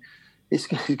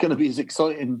going to be as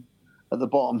exciting at the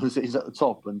bottom as it is at the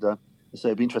top. And so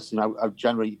it'll be interesting how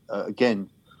January again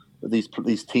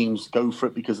these teams go for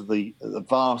it because of the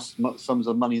vast sums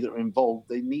of money that are involved.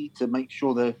 They need to make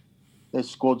sure their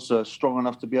squads are strong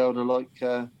enough to be able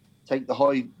to take the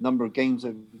high number of games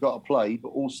that we've got to play, but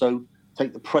also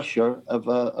take the pressure of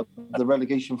the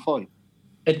relegation fight.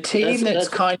 A team that's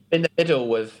kind of in the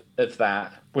middle of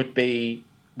that would be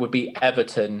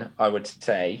Everton, I would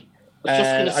say.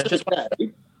 If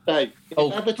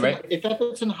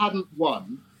Everton hadn't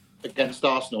won against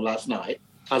Arsenal last night,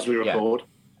 as we record,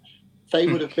 they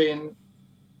would have been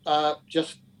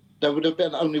just there would have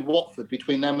been only Watford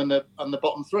between them and the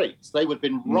bottom three. So they would have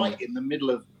been right in the middle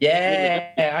of.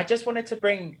 Yeah, I just wanted to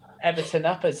bring Everton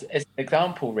up as an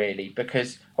example, really,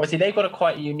 because obviously they've got a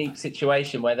quite unique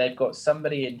situation where they've got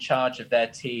somebody in charge of their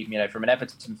team, from an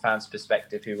Everton fan's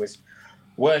perspective, who was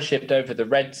worshipped over the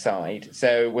red side,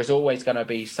 so was always going to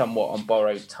be somewhat on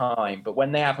borrowed time. But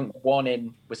when they haven't won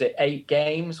in, was it 8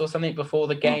 games or something before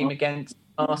the game against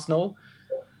Arsenal?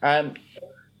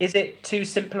 Is it too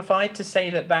simplified to say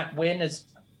that win has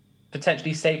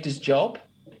potentially saved his job?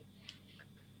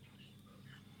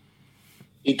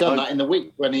 He done that in the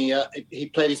week when he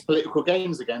played his political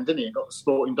games again, didn't he? And got the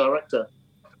sporting director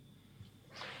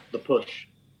the push.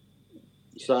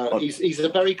 So he's a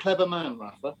very clever man,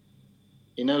 Rafa.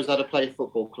 He knows how to play a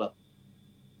football club.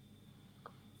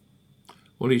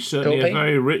 Well, he's certainly a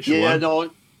very rich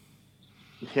one.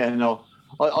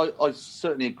 I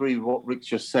certainly agree with what Rick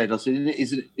just said. I said,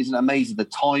 isn't it amazing the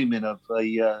timing of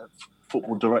a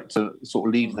football director sort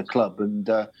of leaving the club? And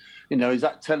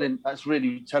that's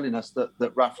really telling us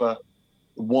that Rafa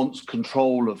wants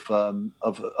control of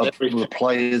the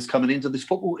players coming into the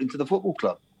football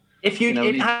club.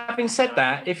 Having said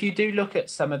that, if you do look at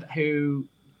some of who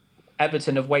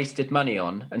Everton have wasted money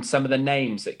on, and some of the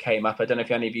names that came up, I don't know if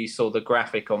any of you saw the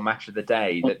graphic on Match of the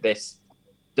Day that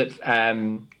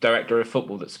director of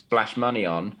football that splashed money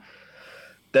on.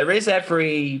 There is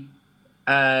every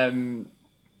argument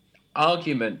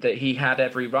that he had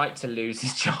every right to lose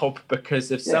his job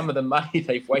because of some of the money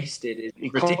they've wasted is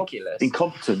ridiculous.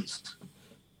 Incompetence.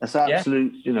 That's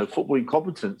absolute, football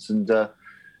incompetence. And, I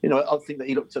think that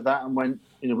he looked at that and went,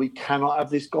 we cannot have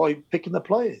this guy picking the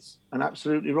players. And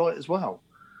absolutely right as well.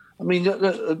 I mean,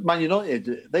 Man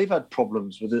United, they've had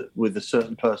problems with a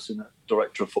certain person,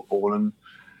 director of football, and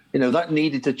that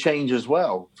needed to change as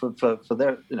well for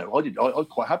their. I'm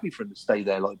quite happy for him to stay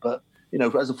there, but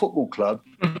as a football club,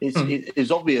 it's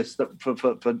obvious that for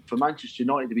Manchester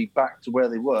United to be back to where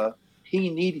they were, he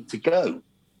needed to go,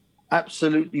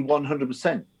 absolutely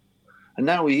 100%. And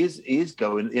now he is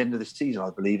going at the end of this season,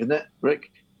 I believe, isn't it,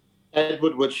 Rick? Ed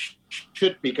Woodward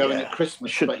should be going at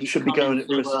Christmas. He should be going at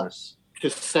Christmas to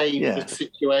save the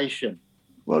situation.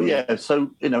 Well, yeah.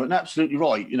 So and absolutely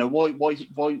right.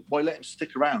 Why let him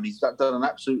stick around? He's done an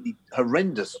absolutely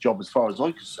horrendous job as far as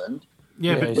I'm concerned.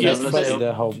 Yeah, but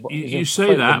you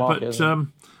say that, but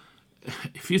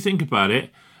if you think about it,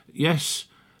 yes,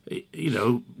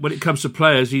 when it comes to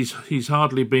players, he's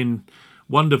hardly been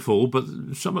wonderful, but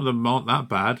some of them aren't that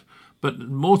bad. But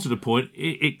more to the point,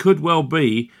 it could well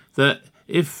be that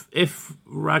if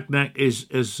Rangnick is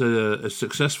as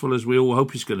successful as we all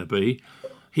hope he's going to be,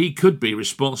 he could be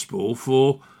responsible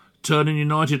for turning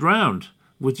United round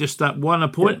with just that one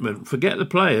appointment. Yeah. Forget the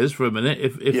players for a minute.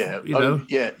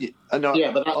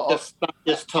 But that's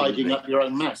just tidying up your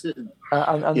own mess, isn't it?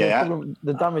 And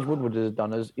the damage Woodward has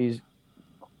done is he's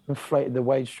inflated the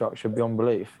wage structure beyond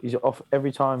belief. He's off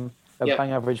every time a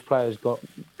bang average player's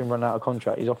been run out of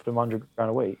contract. He's offered him £100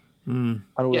 a week, and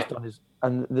all he's done is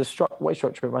the wage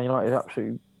structure at Man United is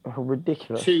absolutely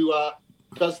ridiculous.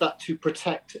 Does that to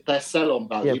protect their sell-on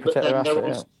value, but then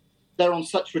they're on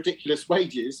such ridiculous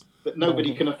wages that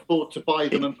nobody can afford to buy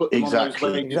them and put them on those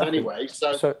wages anyway.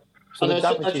 So I'm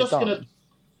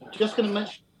just going to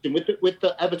mention with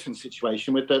the Everton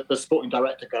situation, with the sporting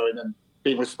director going and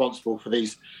being responsible for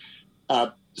these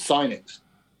signings.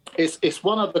 It's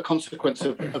one of the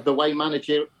consequences of the way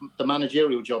the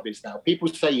managerial job is now. People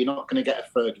say you're not going to get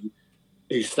a Fergie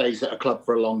who stays at a club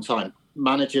for a long time.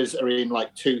 Managers are in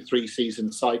 2-3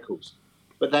 season cycles.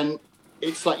 But then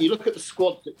it's like you look at the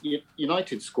squad,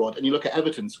 United squad, and you look at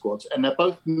Everton squads, and they're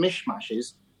both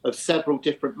mishmashes of several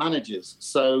different managers.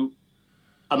 So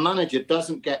a manager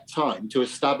doesn't get time to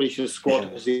establish a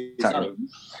squad as his own.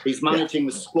 He's managing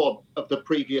the squad of the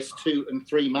previous 2 and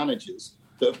 3 managers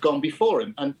that have gone before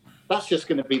him. And that's just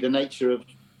going to be the nature of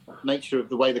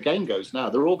the way the game goes now.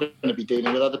 They're all going to be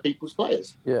dealing with other people's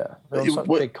players. Yeah, they're on such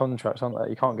big contracts, aren't they?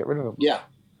 You can't get rid of them. Yeah.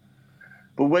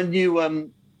 But when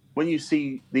you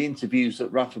see the interviews that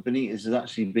Rafa Benitez has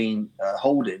actually been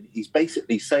holding, he's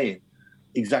basically saying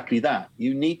exactly that.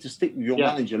 You need to stick with your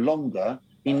manager longer.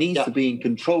 He needs to be in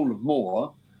control of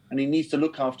more, and he needs to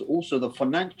look after also the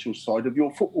financial side of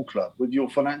your football club with your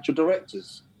financial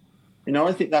directors.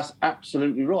 I think that's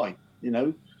absolutely right.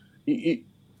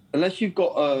 Unless you've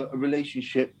got a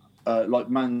relationship like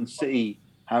Man City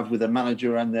have with a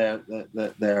manager and their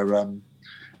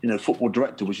football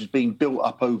director, which is being built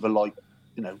up over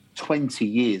 20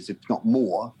 years, if not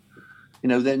more,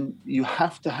 then you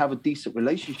have to have a decent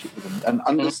relationship with them and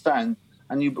understand,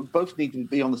 and you both need to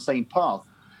be on the same path.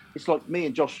 It's like me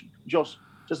and Josh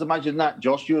Just imagine that,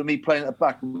 Josh. You and me playing at the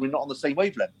back, and we're not on the same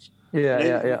wavelength.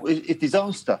 Yeah. It's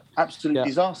disaster, absolute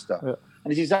disaster. Yeah.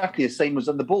 And it's exactly the same as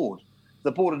on the board. If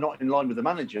the board are not in line with the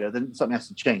manager, then something has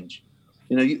to change.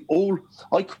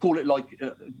 I call it like,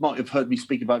 might have heard me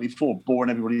speak about it before, boring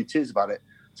everybody to tears about it.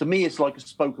 To me, it's like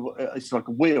it's like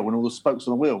a wheel and all the spokes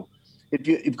on the wheel. If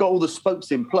you've got all the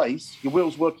spokes in place, your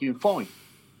wheel's working fine.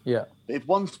 Yeah. But if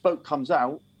one spoke comes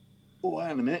out, hang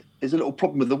on a minute, there's a little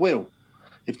problem with the wheel.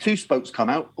 If two spokes come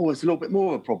out, it's a little bit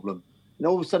more of a problem.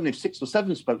 All of a sudden, if 6 or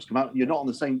 7 spokes come out, and you're not on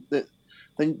the same,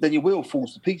 then your wheel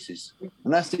falls to pieces.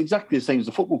 And that's exactly the same as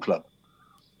a football club.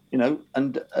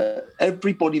 And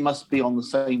everybody must be on the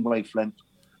same wavelength.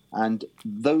 And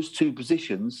those two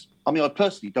positions, I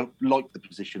personally don't like the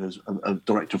position as a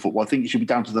director of football. I think it should be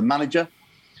down to the manager.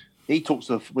 He talks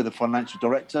with a financial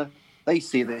director. They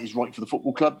see that it's right for the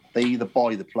football club. They either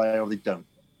buy the player or they don't.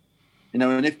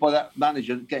 And if by that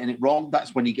manager getting it wrong,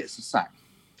 that's when he gets the sack.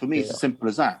 For me, it's as simple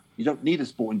as that. You don't need a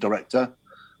sporting director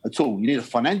at all. You need a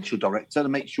financial director to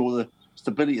make sure the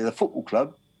stability of the football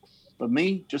club. But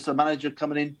me, just a manager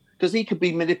coming in, because he could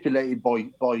be manipulated by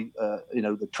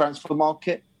the transfer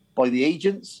market, by the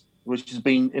agents, which has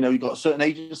been, you've got certain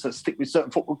agents that stick with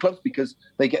certain football clubs because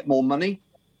they get more money.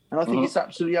 And I think it's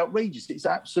absolutely outrageous. It's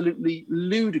absolutely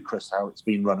ludicrous how it's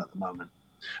been run at the moment.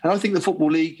 And I think the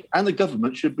Football League and the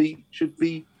government should be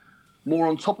more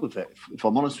on top of it, if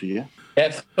I'm honest with you.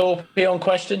 It's all be on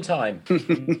question time.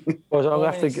 Well, I'll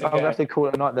have to call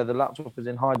it a night there. The laptop is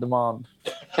in high demand,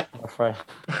 I'm afraid.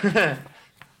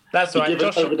 That's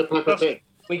right.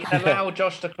 We can allow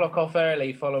Josh to clock off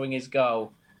early following his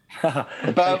goal.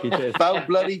 About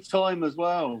bloody time as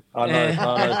well. I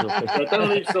know. Don't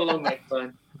leave so long next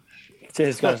time.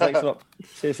 Cheers, guys. Thanks a lot.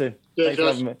 See you soon. Cheers, Thanks for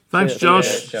having me. Thanks, Josh.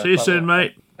 See you soon,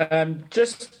 mate.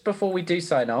 Just before we do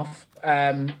sign off,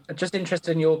 just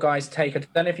interested in your guys' take. I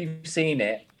don't know if you've seen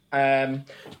it.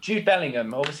 Jude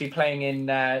Bellingham, obviously playing in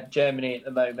Germany at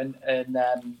the moment, and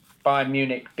Bayern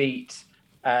Munich beat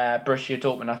Borussia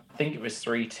Dortmund. I think it was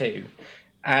 3-2.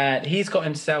 He's got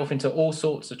himself into all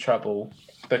sorts of trouble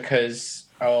because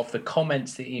of the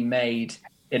comments that he made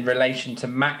in relation to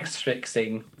match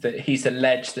fixing that he's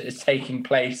alleged that is taking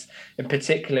place, in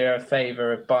particular in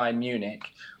favour of Bayern Munich.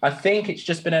 I think it's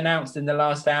just been announced in the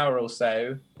last hour or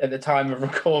so, at the time of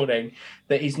recording,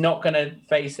 that he's not going to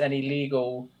face any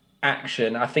legal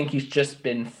action. I think he's just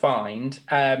been fined.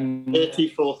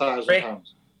 £34,000.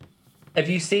 Have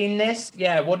you seen this?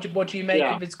 Yeah. What do you make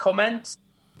of his comments?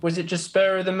 Was it just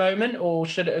spur of the moment, or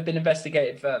should it have been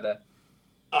investigated further?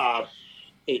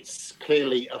 It's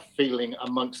clearly a feeling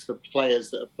amongst the players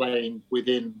that are playing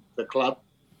within the club,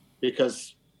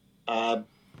 because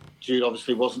Jude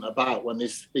obviously wasn't about when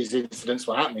these incidents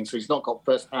were happening, so he's not got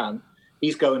first hand.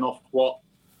 He's going off what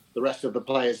the rest of the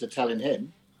players are telling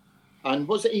him. And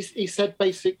he said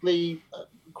basically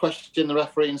questioned the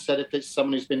referee and said, if it's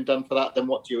someone who's been done for that, then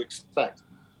what do you expect?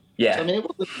 Yeah. So, it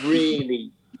wasn't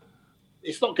really.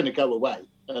 It's not going to go away,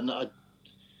 and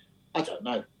I don't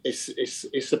know. It's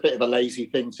a bit of a lazy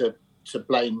thing to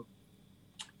blame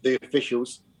the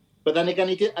officials, but then again,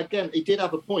 he did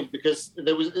have a point, because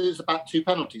it was about 2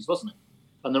 penalties, wasn't it?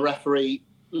 And the referee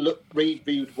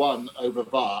reviewed one over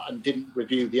VAR and didn't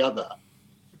review the other,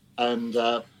 and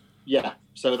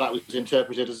so that was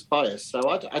interpreted as bias. So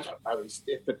I don't know.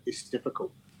 It's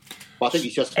difficult. But I think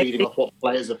he's just feeding off what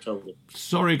players have told him.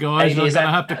 Sorry, guys, I'm going to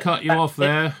have to cut you off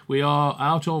there. We are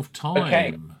out of time.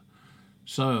 Okay.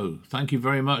 So, thank you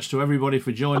very much to everybody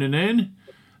for joining in.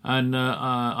 And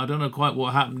I don't know quite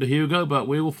what happened to Hugo, but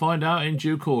we will find out in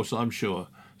due course, I'm sure.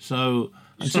 So,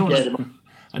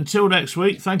 until next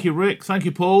week, thank you, Rick. Thank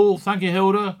you, Paul. Thank you,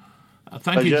 Hilda.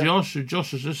 Thank you, Josh.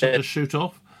 Josh has just had to shoot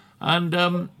off. And,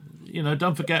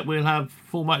 don't forget, we'll have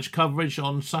full match coverage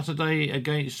on Saturday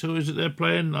against, who is it they're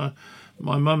playing?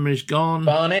 My memory's gone.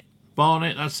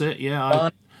 Barnet, that's it, yeah.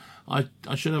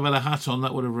 I should have had a hat on,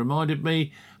 that would have reminded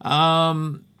me.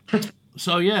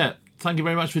 So, yeah, thank you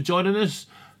very much for joining us.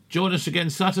 Join us again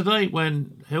Saturday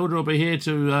when Hilda will be here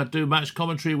to do match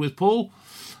commentary with Paul.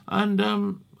 And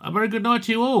a very good night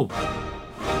to you all.